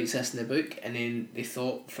he only writes this in the book, and then they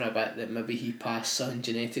thought for a bit that maybe he passed something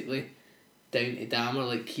genetically down to Dahmer,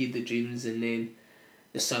 like he had the dreams and then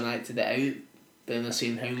the son acted it out. Then they're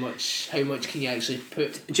saying how much can you actually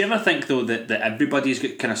put. Do you ever think though that everybody's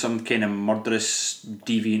got kind of some kind of murderous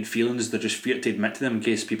deviant feelings? They're just feared to admit to them in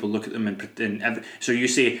case people look at them and so you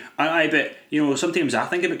say I bet sometimes I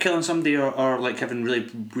think about killing somebody or like having really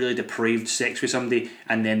really depraved sex with somebody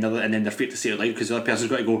and then they're feared to say it loud because the other person's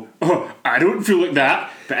got to go, oh, I don't feel like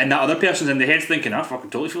that, but and that other person's in the head thinking, I fucking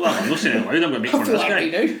totally feel that, I'm not saying it loud, I'm going to make fun of this guy.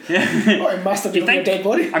 Right now. Yeah. What, a masturbating on a dead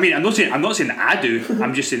body? I mean, I'm not saying that I do.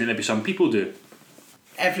 I'm just saying that maybe some people do.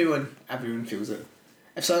 Everyone feels it.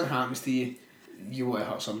 If something happens to you, you want to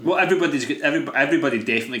hurt somebody. Well, everybody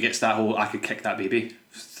definitely gets that whole I could kick that baby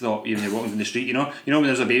thought even they're walking down the street. You know when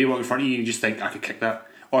there's a baby walking in front of you, you just think I could kick that.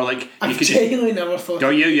 Or like I've you could genuinely never thought. Oh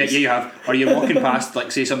yeah, you have. Or you're walking past,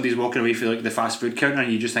 like say somebody's walking away for like the fast food counter,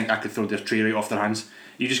 and you just think I could throw their tray right off their hands.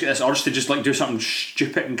 You just get this urge to just like do something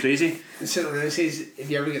stupid and crazy. The certain it says if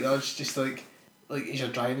you ever get the urge, just like as you're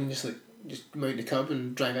driving, just mount the curb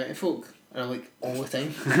and drive out to folk, and I'm like all the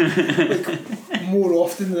time, like more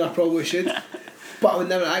often than I probably should. But I would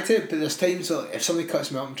never act it. But there's times that if somebody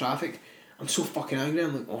cuts me up in traffic, I'm so fucking angry.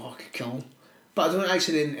 I'm like, oh, I could kill them. But I don't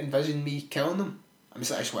actually then envision me killing them. I'm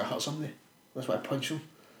just like, I just want to hurt somebody. I just want to punch them.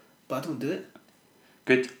 But I don't do it.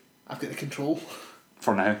 Good. I've got the control.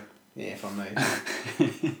 For now. Yeah, for now.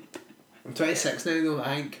 I'm 26 now though,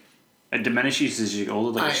 I think. It diminishes as you get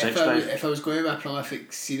older, like your sex drive. If I was going to be a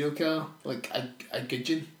prolific serial killer, like a good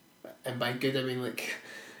one, and by good I mean like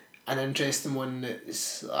an interesting one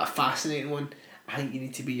that's a fascinating one, I think you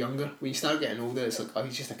need to be younger. When you start getting older, it's like, oh,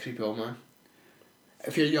 he's just a creepy old man.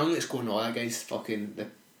 If you're young, it's going, oh, that guy's fucking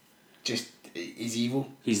he's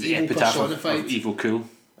evil. He's the evil epitaph personified. of evil cool.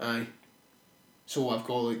 Aye. So I've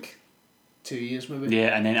got like 2 years maybe.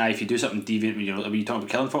 Yeah, and then if you do something deviant when you're talking about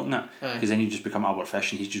killing folk and that, Aye. because then you just become Albert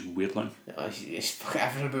Fish and he's just weird looking. It's fucking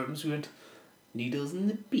everything about him's weird. Needles in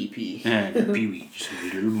the pee-pee. Yeah, Pee-wee, just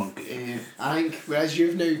a little monkey. I think whereas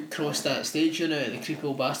you've now crossed that stage, you're now at the creepy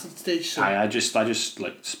old bastard stage. So I just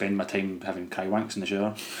like spend my time having cry wanks in the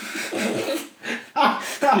shower.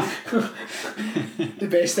 the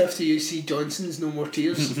best stuff to you, see Johnson's No More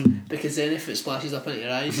Tears, because then if it splashes up into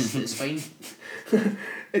your eyes, it's fine.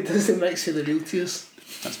 It doesn't mix with the real tears.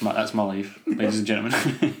 That's my life, ladies and gentlemen.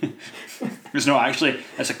 It's not actually,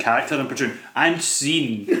 it's a character I'm portraying. I'm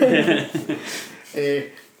seen.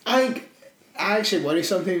 I actually worry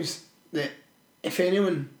sometimes that if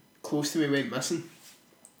anyone close to me went missing,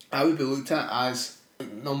 I would be looked at as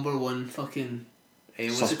like, number one fucking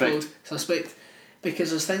suspect, because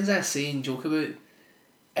there's things I say and joke about,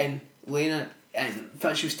 and Lena, and in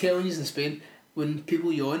fact she was telling you in Spain, when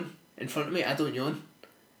people yawn in front of me, I don't yawn,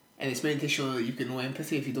 and it's meant to show that you've got no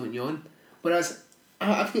empathy if you don't yawn, whereas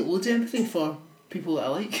I've got loads of empathy for people that I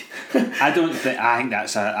like. I think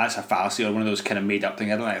that's a fallacy or one of those kind of made up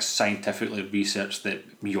things. I don't think it's scientifically researched that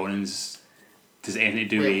yawning's does anything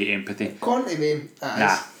to do with empathy. According to me, that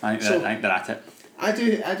nah, is. I think they're at it. I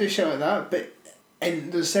do shit like that, but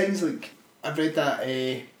and there's things like I've read that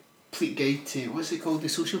complete guide to what's it called, the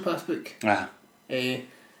Sociopath book.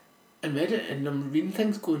 And read it, and I'm reading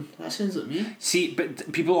things going, that sounds like me. See,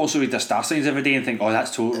 but people also read their star signs every day and think, oh,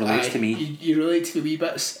 that's totally relates to me. You relate to the wee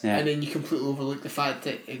bits, yeah. And then you completely overlook the fact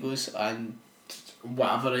that it goes and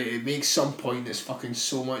whatever, it makes some point that's fucking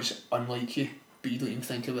so much unlike you, but you don't even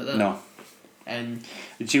think about that. No. And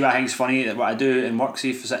see what I think's funny, what I do in work, see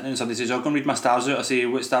if sitting and somebody says, oh, go and read my stars out, I say,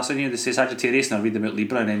 what star sign are you? They say Sagittarius, and I read them out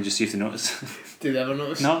Libra and then just see if they notice. Do they ever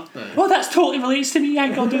notice? No. Oh, that's totally relates to me, I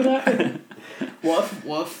think I'll do that. What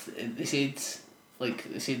if they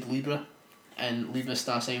said Libra, and Libra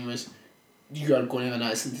star sign was, you are going to have an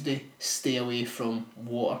accident today, stay away from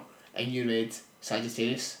water, and you read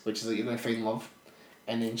Sagittarius, which is like you're going to find love,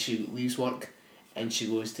 and then she leaves work and she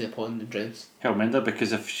goes to the pond and drowns. Hell, remember,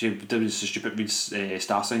 because if she did so stupid read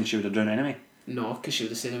star signs, she would have drowned anyway. No, because she would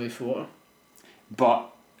have stayed away from water.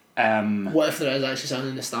 But what if there is actually something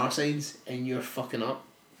in the star signs and you're fucking up?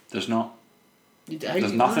 There's not.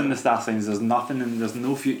 There's nothing in the star signs. There's nothing, and there's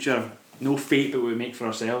no future, no fate that we make for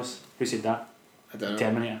ourselves. Who said that? I don't know.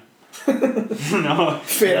 Terminator. No.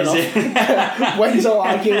 Fair enough. Wins all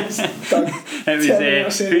arguments. Done. It was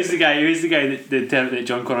Terminator said who's the guy that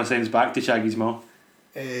John Connor sends back to Shaggy's mom?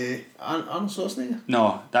 Arnold Schwarzenegger.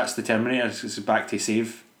 No, that's the Terminator. It's back to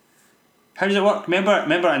save. How does it work?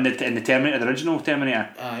 Remember in the Terminator, the original Terminator,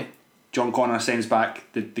 Aye. John Connor sends back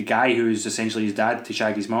the guy who's essentially his dad to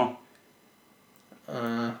Shaggy's mom.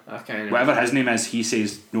 I can't. Whatever his name is, he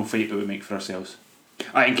says no fate that we make for ourselves.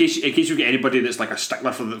 In case you get anybody that's like a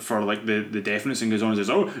stickler for like the definiteness and goes on and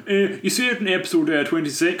says, you said in episode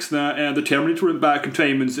 26 that the Terminator went back in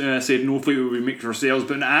time and said no fate we make for ourselves,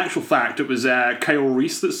 but in actual fact it was Kyle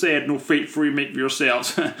Reese that said no fate for you make for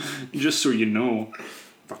yourselves. Just so you know.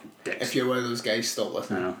 Fucking dicks. If you're one of those guys, stop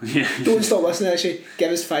listening. I know. Yeah. Don't stop listening. Actually,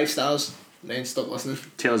 give us 5 stars, then stop listening.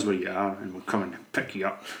 Tell us where you are and we'll come and pick you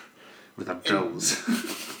up with our drills.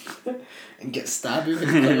 And get stabbed with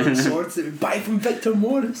iron swords that we buy from Victor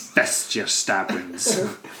Morris. Fist your stabbings.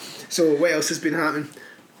 So what else has been happening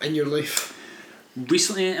in your life?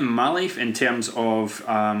 Recently in my life, in terms of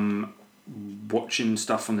watching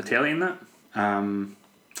stuff on the telly and that,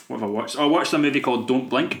 what have I watched? I watched a movie called Don't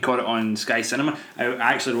Blink. Caught it on Sky Cinema. I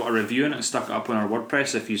actually wrote a review on it and stuck it up on our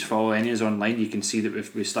WordPress. If you follow any of us online, you can see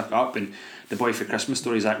that we stuck it up. And the boy for Christmas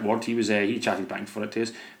Story, Zach Ward, he chatted back for it to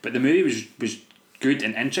us. But the movie was good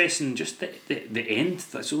and interesting. Just the end,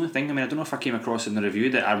 that's the only thing. I mean, I don't know if I came across in the review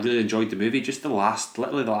that I really enjoyed the movie. Just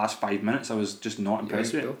literally the last 5 minutes, I was just not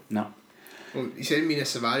impressed with it. No. Well, you said Mina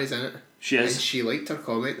Savari's in it. She is. And she liked her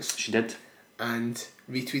comments. She did. And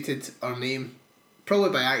retweeted her name,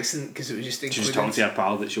 probably by accident because it was just included. She was talking to her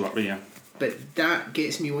pal that she worked with, yeah. But that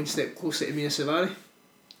gets me one step closer to Mina Savari.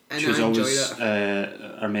 And She was I enjoy always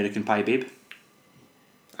that. American Pie babe.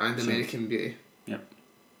 And American Beauty. Yep.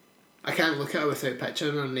 I can't look at her without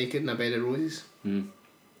picturing her naked in a bed of roses.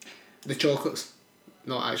 The chocolates,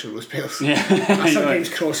 not actual rose petals. Yeah. I sometimes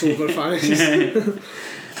cross over fantasies.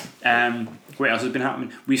 What else has been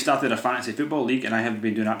happening? We started a fantasy football league and I have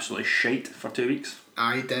been doing absolutely shite for 2 weeks.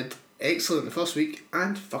 I did excellent the first week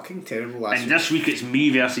and fucking terrible last And week. this week it's me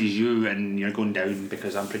versus you and you're going down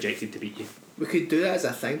because I'm projected to beat you. We could do that as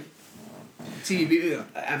a thing. See, you beat me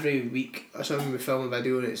every week or something. We film a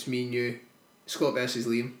video and it's me and you, Scott versus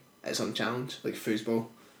Liam. It's some challenge like foosball,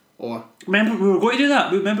 or Remember we were going to do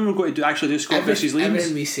that. Remember we were going to actually do Scott versus Liam.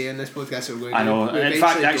 Everything we say in this podcast we're going to I know. do. We In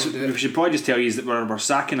fact, eventually actually, don't do we should probably just tell you is that we're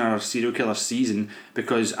sacking our serial killer season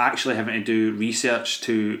because actually having to do research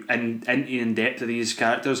in depth of these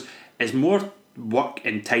characters is more work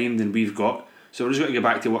and time than we've got. So we're just going to go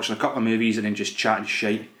back to watching a couple of movies and then just chatting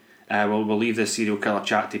shite. We'll leave the serial killer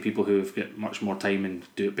chat to people who've got much more time and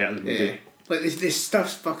do it better than we do. Like this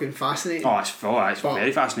stuff's fucking fascinating. Oh, it's But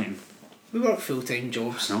very fascinating. we work full-time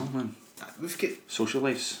jobs. No, man. We've got Social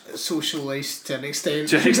lives. social lives to an extent.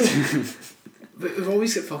 To an extent. But we've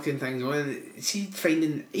always got fucking things on. See,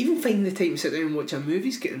 finding the time to sit down and watch a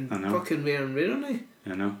movie's getting I know. fucking rare and rarer now.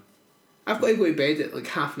 I know. I've got to go to bed at like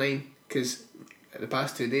 9:30 because the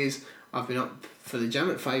past 2 days I've been up for the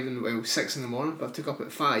gym at 6 in the morning, but I took up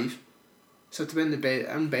at 5. So to be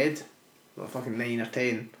in bed, well, fucking 9 or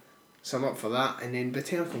 10. So I'm up for that, and then by the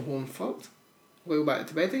time I come home, fucked. Go back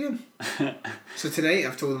to bed again. So tonight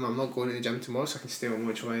I've told them I'm not going to the gym tomorrow, so I can stay home and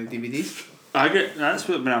watch one of the DVDs. That's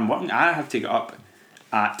what when I'm working. I have to get up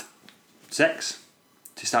at 6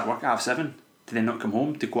 to start work at 7 to then not come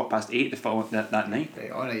home to 8:15 the following that night.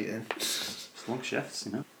 Right, alright then. It's long shifts,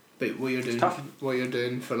 you know. But what you're doing, tough. what you're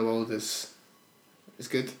doing for the world is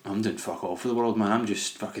good. I'm doing fuck all for the world, man. I'm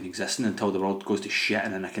just fucking existing until the world goes to shit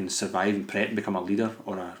and then I can survive and prep and become a leader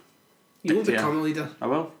or a You won't dictator. become a leader. I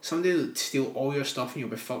will. Somebody will steal all your stuff and you'll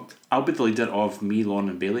be fucked. I'll be the leader of me, Lauren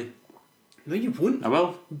and Bailey. No, you won't. I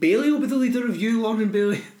will. Bailey will be the leader of you, Lauren and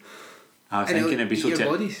Bailey. I was And thinking it'll it'd be eat so your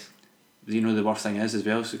terrible. bodies. You know the worst thing is as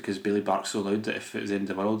well, because Bailey barks so loud that if it was the end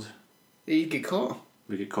of the world, Yeah, you'd get caught.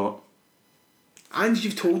 we get caught. And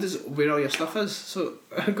you've told us where all your stuff is, so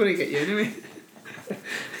I'm going to get you anyway.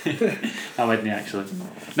 I wouldn't actually.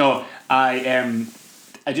 No,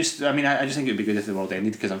 I just think it would be good if the world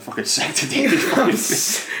ended because I'm fucking sick to death of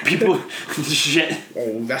fucking people shit.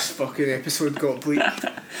 Oh, this fucking episode got bleak.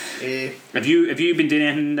 Have you been doing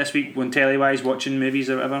anything this week, when telly wise, watching movies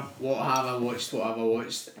or whatever? What have I watched?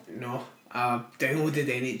 No. I downloaded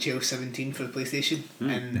NHL 17 for the PlayStation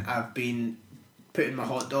and I've been putting my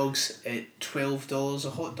hot dogs at $12 a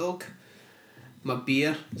hot dog. My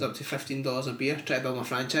beer is up to $15 a beer. Try to build my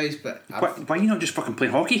franchise, but Why are you not just fucking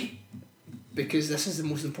playing hockey? because this is the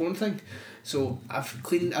most important thing. So I've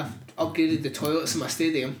upgraded the toilets in my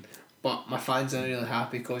stadium, but my fans aren't really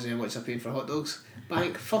happy because of how much they're paying for hot dogs. But I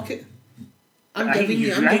think, fuck it. I'm I think giving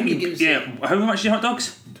you games. yeah. How much are your hot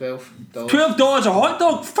dogs? $12. $12 a hot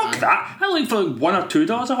dog? Fuck Aye. that. I like for like $1 or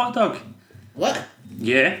 $2 a hot dog. What?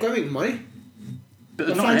 Yeah. Got to make money. But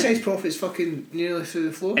The they're not in it. franchise profit's fucking nearly through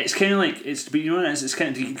the floor. It's kind of like but you know what it is? It's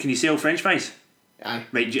kind of, can you sell French fries? Aye.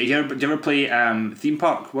 Right, do you ever play Theme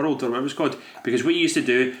Park World or whatever it's called? Because what you used to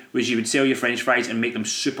do was you would sell your French fries and make them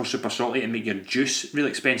super super salty and make your juice really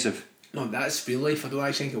expensive. No, that's real life. I don't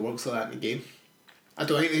actually think it works like that in the game. I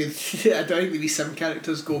don't think these sim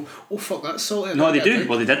characters go, oh fuck, that's salty. No, they do.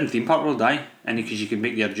 Well, they did in Theme Park World, and because you could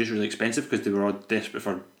make their juice really expensive because they were all desperate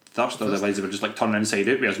for thirst, otherwise they were just like turning inside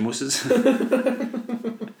out with osmosis.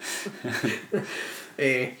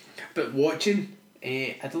 But watching,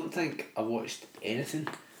 I don't think I watched anything.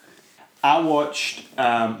 I watched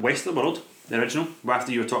West of the World, the original.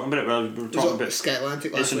 After you were talking about it, we were talking about Sky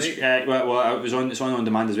Atlantic last it's night. well, it was on. It's on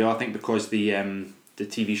demand as well. I think because the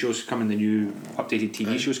TV show's coming, the new updated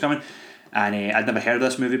TV show's coming, and I'd never heard of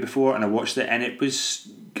this movie before, and I watched it, and I was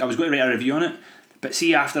going to write a review on it, but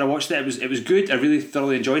see, after I watched it, it was good. I really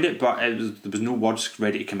thoroughly enjoyed it, but there was no words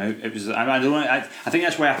ready to come out. It was I think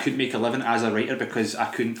that's why I couldn't make a living as a writer, because I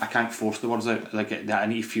can't force the words out like that. I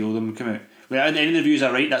need to feel them come out. When any reviews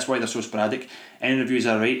I write, that's why they're so sporadic. Any reviews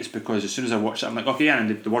I write, it's because as soon as I watch it, I'm like, okay, yeah,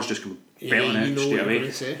 and the words just come belting out straight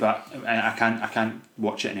away. But I can't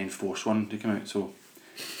watch it and then force one to come out. So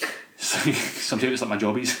sometimes it's like my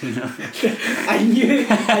jobbies, you know. I knew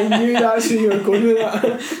that's where you were going with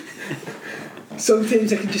that.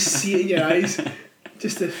 Sometimes I can just see it in your eyes,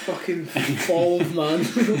 just the fucking fall of man.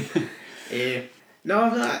 No,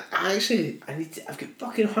 I'm not. I've got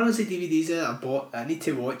fucking hundreds of DVDs that I bought. I need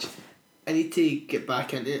to watch. I need to get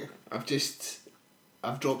back into it.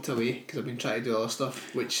 I've dropped away because I've been trying to do other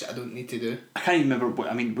stuff which I don't need to do. I can't even remember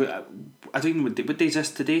I don't even know what day is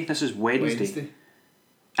this today. This is Wednesday.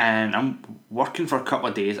 And I'm working for a couple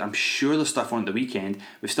of days. I'm sure there's stuff on the weekend.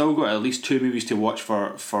 We've still got at least 2 movies to watch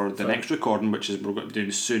for the next recording, which is we're going to be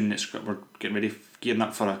doing soon. We're getting ready, gearing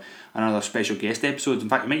up for another special guest episode. In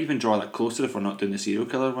fact, we might even draw that closer if we're not doing the serial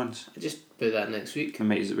killer ones. I just put that next week. We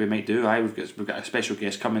might do. We've got a special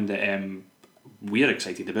guest coming that we're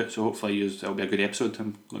excited about. So hopefully it'll be a good episode.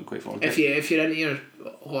 I'm looking quite forward to it. If you're into your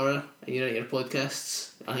horror and you're into your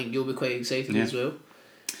podcasts, I think you'll be quite excited as well.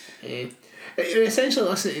 You're essentially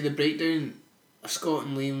listening to the breakdown of Scott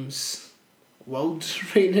and Liam's world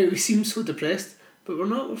right now. We seem so depressed, but we're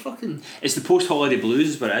not. We're fucking. It's the post-holiday blues,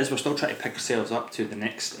 is what it is. We're still trying to pick ourselves up to the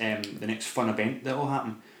next fun event that will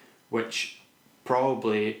happen, which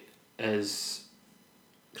probably is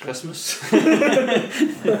Christmas.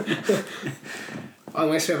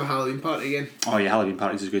 Unless we have a Halloween party again. Oh yeah, Halloween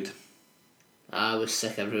parties is good. I was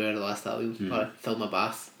sick everywhere the last Halloween party. Filled my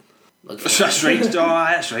bath. That's right. Oh,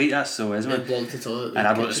 that's right. That's so, isn't it? Blocked the toilet. And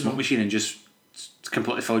I bought a smoke machine and just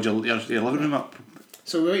completely filled your living room up.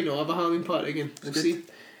 So we might not have a Halloween party again. We'll see.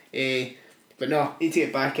 But no, we need to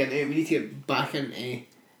get back into it. We need to get back into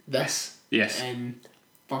this. Yes. And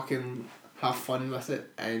fucking have fun with it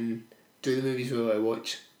and do the movies we want to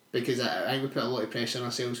watch. Because I think we put a lot of pressure on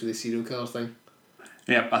ourselves with the serial killer thing.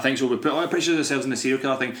 Yeah, I think so. We put a lot of pressure on ourselves in the serial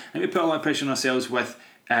killer thing. I think we put a lot of pressure on ourselves with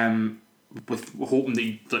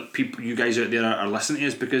hoping that people, you guys out there are listening to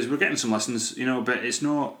us, because we're getting some listens, you know, but it's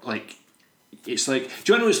not like, it's like,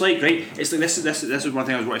 do you know what it's like, right? It's like this is one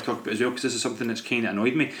thing I was wanting to talk about as well, because this is something that's kind of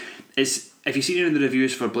annoyed me. Is if you see any of the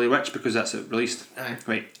reviews for Blair Witch, because that's it released,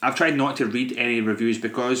 right? I've tried not to read any reviews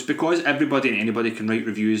because everybody and anybody can write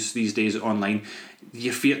reviews these days online.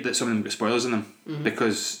 You fear that some of them got spoilers in them,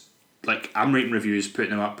 because like I'm writing reviews, putting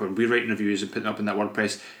them up, or we're writing reviews and putting them up in that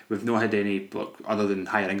WordPress. We've not had any, other than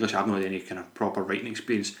higher English, I've not had any kind of proper writing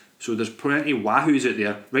experience. So there's plenty of wahoos out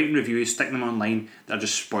there writing reviews, sticking them online that are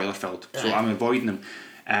just spoiler filled. So I'm avoiding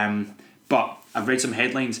them. But I've read some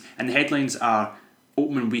headlines, and the headlines are: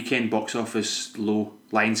 opening weekend box office low,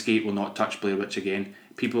 Lionsgate will not touch Blair Witch again.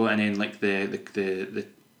 People, and then like the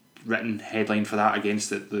written headline for that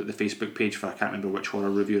against the Facebook page for, I can't remember which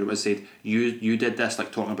horror reviewer it was, said you did this,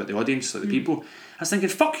 like talking about the audience, like the people. I was thinking,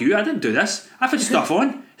 fuck you, I didn't do this. I've had stuff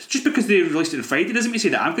on. It's just because they released it on Friday doesn't mean to say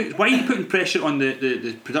that I'm going. Why are you putting pressure on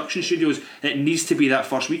the production studios? It needs to be that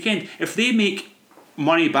first weekend. If they make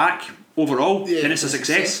money back overall, then it's a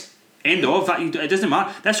success. End of that. It doesn't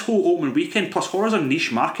matter. This whole opening weekend, plus horror's a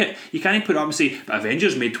niche market. You can't put it up and say, but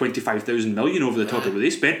Avengers made 25,000 million over the top of what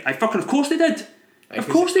they spent. Of course they did. Of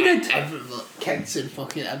course they did. Kids and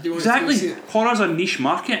fucking everyone. Exactly. Horror's a niche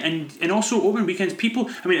market, and also open weekends. People,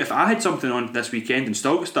 I mean, if I had something on this weekend and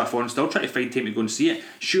still got stuff on, still try to find time to go and see it,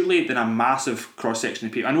 surely then a massive cross section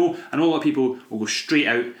of people. I know a lot of people will go straight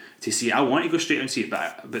out to see it. I want to go straight and see it,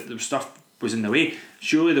 but the stuff was in the way.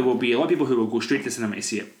 Surely there will be a lot of people who will go straight to the cinema to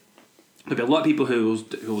see it. There'll be a lot of people who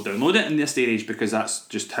will download it in this day and age because that's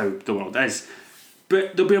just how the world is.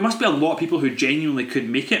 But there must be a lot of people who genuinely could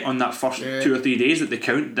make it on that first 2 or 3 days that they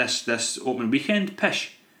count this opening weekend.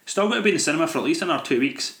 Pish. Still got to be in the cinema for at least another 2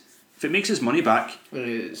 weeks. If it makes his money back,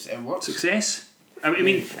 it works. Success. I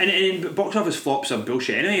mean, and box office flops are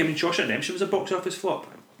bullshit anyway. I mean, Shawshank Redemption was a box office flop.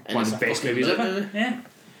 And One of the best movies ever. Yeah.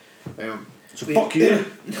 So fuck you.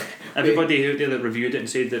 Everybody who that reviewed it and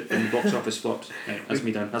said that in the box office flops. Right, that's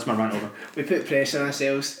me done. That's my rant over. We put pressure on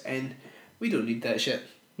ourselves and we don't need that shit.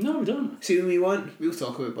 No, we don't. See what we want, we'll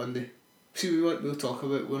talk about Bundy. See what we want, we'll talk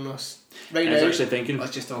about Warner's. Right now, I was actually thinking,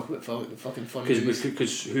 let's just talk about fucking funny movies.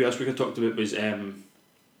 Because who else we could talk about was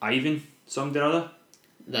Ivan, somebody or other.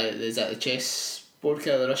 Is that the chess board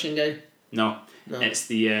killer, the Russian guy? No. It's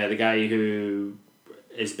the guy who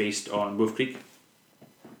is based on Wolf Creek.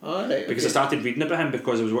 Oh, right, because I started reading about him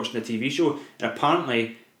because I was watching a TV show, and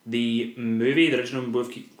apparently the original Wolf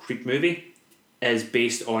Creek movie is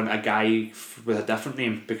based on a guy with a different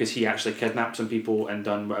name because he actually kidnapped some people and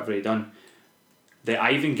done whatever he done. The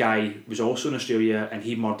Ivan guy was also in Australia and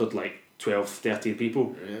he murdered like 12, 13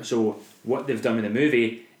 people. Yeah. So what they've done in the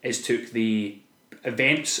movie is took the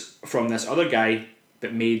events from this other guy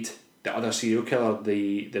that made the other serial killer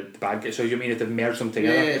the bad guy. So you mean if they've merged them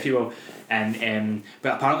together, if you will. And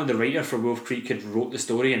but apparently the writer for Wolf Creek had wrote the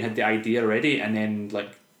story and had the idea already, and then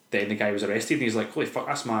the guy was arrested and he's like, holy fuck,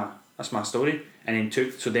 that's my story. And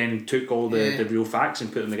then took all the real facts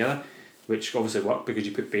and put them together, which obviously worked because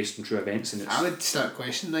you put based on true events. And I would start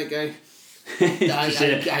questioning that guy. I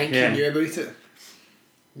think he knew about it.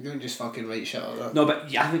 You don't just fucking write shit like that. No,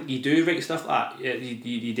 but I think you do write stuff like that. Yeah,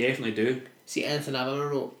 you definitely do. See, anything I've ever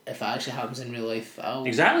wrote, if it actually happens in real life,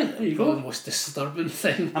 exactly. There you go. The most disturbing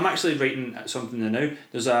thing. I'm actually writing something now.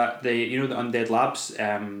 There's the Undead Labs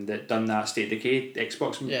that done that State of Decay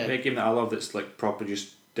Xbox game that I love. That's like proper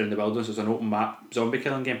just down the wilderness. It's an open map zombie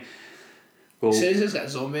killing game. Well, as soon as it's got a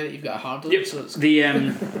zombie in it, you've got a hard on. Yep. So it's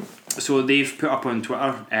so they've put up on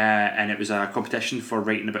Twitter, and it was a competition for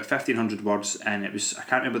writing about 1,500 words, and it was, I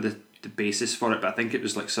can't remember the basis for it, but I think it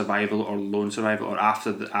was like survival or lone survival or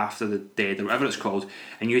after the dead or whatever it's called,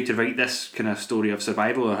 and you had to write this kind of story of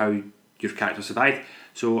survival or how your character survived.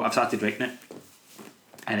 So I've started writing it,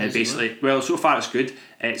 and it basically, well, so far it's good.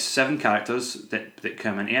 It's 7 characters that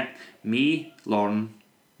come into it. Me, Lauren,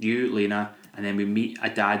 you, Lena, and then we meet a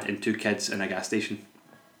dad and 2 kids in a gas station.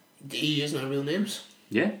 Do you use my real names?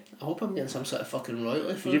 Yeah. I hope I'm getting some sort of fucking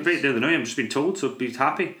royalty for You're right there now, I'm just being told, so be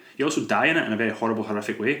happy. You also die in it in a very horrible,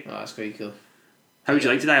 horrific way. Oh, that's quite cool. How would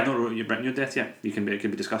you like to die? I've not written your death yet. It can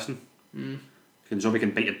be disgusting. Zombie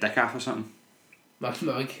can bite your dick off or something. My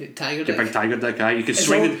big tiger Your dick. big tiger dick, aye. You can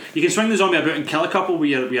swing the zombie about and kill a couple with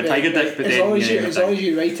your tiger dick, but as then... long as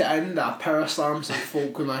you write it in that I power slam some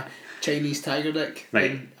folk with my Chinese tiger dick,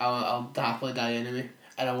 then I'll happily die anyway.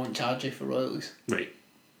 And I won't charge you for royalties. Right.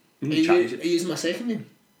 Are you using my second name?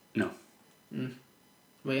 No.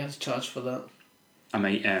 Well, you have to charge for that. I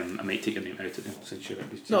might take your name out of it since you're...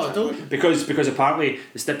 No, don't. Because apparently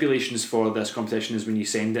the stipulations for this competition is when you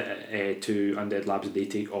send it to Undead Labs, they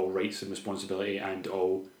take all rights and responsibility and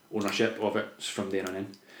all ownership of it from there on in.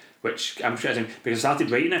 Which I'm sure, because I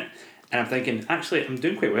started writing it and I'm thinking, actually, I'm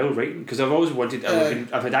doing quite well writing, because I've always wanted...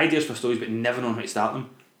 I've had ideas for stories but never known how to start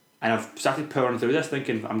them. And I've started powering through this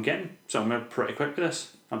thinking, I'm getting somewhere pretty quick with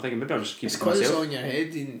this. I'm thinking maybe I'll just keep it to myself. It's because it's on your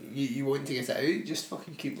head and you want to get it out, just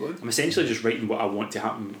fucking keep going. I'm essentially just writing what I want to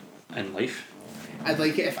happen in life. I'd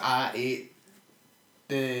like it if I ate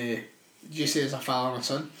did you say there's a father and a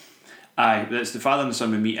son? Aye, that's the father and the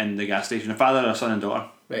son we meet in the gas station. A father, a son and daughter.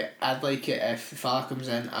 Right, I'd like it if the father comes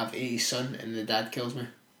in, I've ate his son and the dad kills me.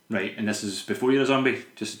 Right, and this is before you're a zombie?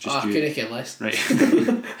 Just I you? couldn't care less. Right.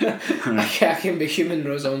 I can be human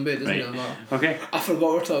or a zombie, it doesn't really matter. Okay. I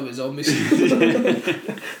forgot we're talking about zombies.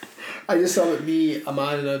 I just thought about me, a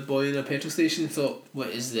man and a boy in a petrol station, thought,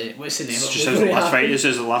 what's the name of it? This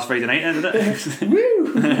is the last Friday night, isn't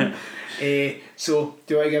it? Woo! So,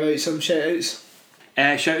 do I give out some shout outs?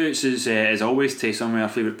 Shout outs is as always to some of our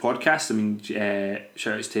favourite podcasts. I mean,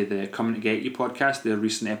 shout outs to the Coming to Get You podcast. Their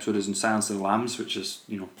recent episode is in Silence of the Lambs, which is,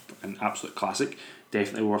 an absolute classic.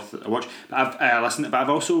 Definitely worth a watch. But I've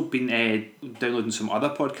also been downloading some other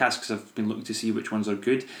podcasts because I've been looking to see which ones are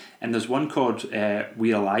good. And there's one called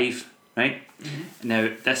We're Alive, right? Mm-hmm. Now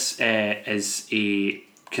this is a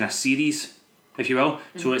kind of series if you will.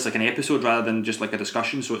 So it's like an episode rather than just like a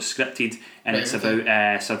discussion. So it's scripted and Right, it's okay.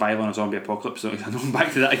 about survival in a zombie apocalypse. So I'm going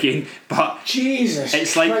back to that again, but Jesus.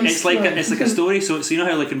 it's like Christ, man. it's like a story. So it's, you know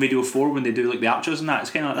how like in Radio 4 when they do like the Archers and that,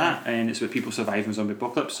 it's kind of like that, and it's about people surviving a zombie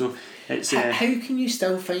apocalypse. So it's How can you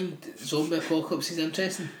still find zombie apocalypses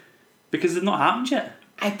interesting? because they've not happened yet.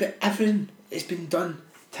 But everything has been done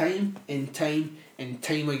time and time and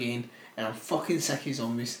time again, and I'm fucking sick of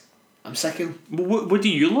zombies. I'm sick of Well, what do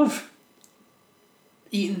you love?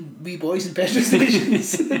 eating wee boys in petrol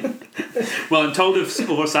stations. Well, until they've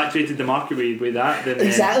oversaturated the market with that, then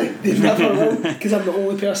Exactly. They never will, because I'm the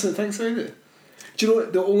only person that thinks about it. Do you know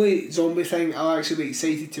what? The only zombie thing I'll actually be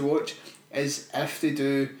excited to watch is if they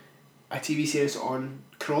do a TV series on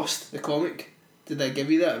Crossed, the comic. Did I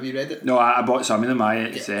give you that? Have you read it? No, I bought some of them.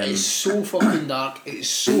 It's It's so fucking dark. It's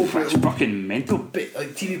so it's brutal. fucking mental. But like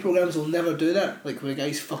TV programs will never do that. Like when a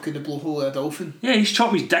guy's fucking the blowhole of a dolphin. Yeah, he's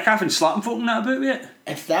chopping his dick off and slapping folk and that about with it.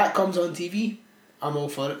 If that comes on TV, I'm all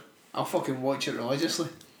for it. I'll fucking watch it religiously.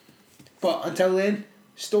 But until then,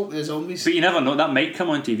 stop the zombies. But you never know, that might come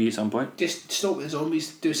on TV at some point. Just stop the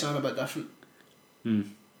zombies. Do something a bit different. Hmm.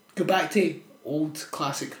 Go back to old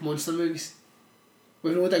classic monster movies.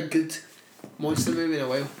 We've not had a good monster movie in a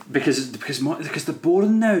while. Because they're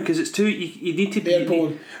boring now. Because it's too you need to be. They're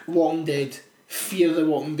born Walking Dead, Fear the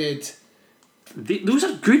Walking Dead. Those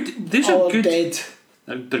are good. Those All are good. Dead.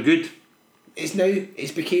 They're good. It's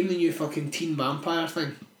became the new fucking teen vampire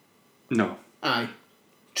thing. No, Aye.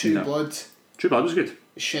 True No. Blood. True Blood was good.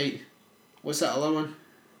 Shite. What's that other one?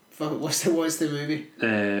 What's the movie?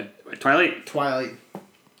 Twilight. Twilight.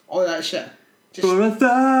 All that shit. Just For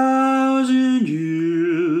 1,000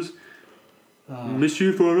 years, miss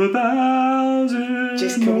you for 1,000.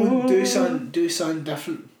 Just come on, do more. something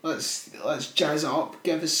different. Let's jazz it up.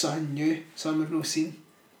 Give us something new, something we've not seen.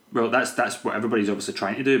 Well, that's what everybody's obviously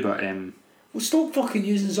trying to do, but Well, stop fucking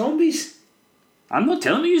using zombies. I'm not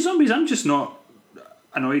telling you zombies. I'm just not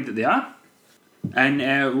annoyed that they are. And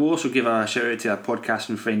we'll also give a shout out to our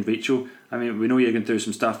podcasting friend Rachel. I mean, we know you're going through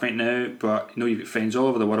some stuff right now, but you know you've got friends all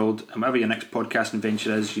over the world, and whatever your next podcasting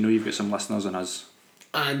venture is, you know you've got some listeners on us.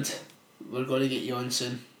 And we're going to get you on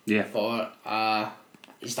soon Yeah. for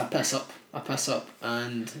just a piss up,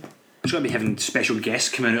 and We're going to be having special guests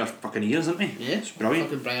coming out of fucking ears, aren't we? yeah, It's brilliant.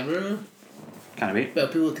 fucking bring everyone on. Can't wait. Well,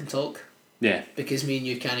 people can talk Yeah. because me and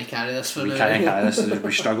you can't carry this for We now. can't carry this,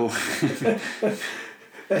 we struggle.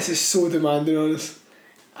 This is so demanding on us.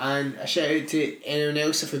 And a shout out to anyone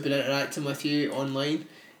else if we've been interacting with you online,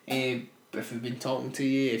 if we've been talking to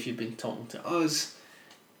you, if you've been talking to us.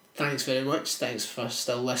 Thanks very much. Thanks for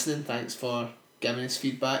still listening. Thanks for giving us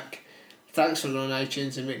feedback. Thanks for going on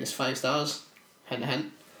iTunes and rating us 5 stars. Hint,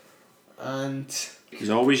 hint. And As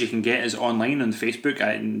always, you can get us online on Facebook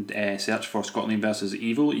and search for Scotland versus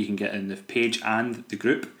Evil. You can get in the page and the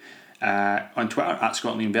group. On Twitter at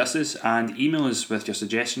Scotland Versus, and email us with your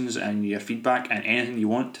suggestions and your feedback and anything you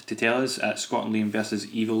want to tell us at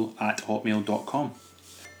scotlandversusevil@hotmail.com.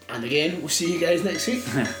 again, we'll see you guys next week.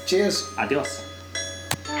 Cheers. Adios.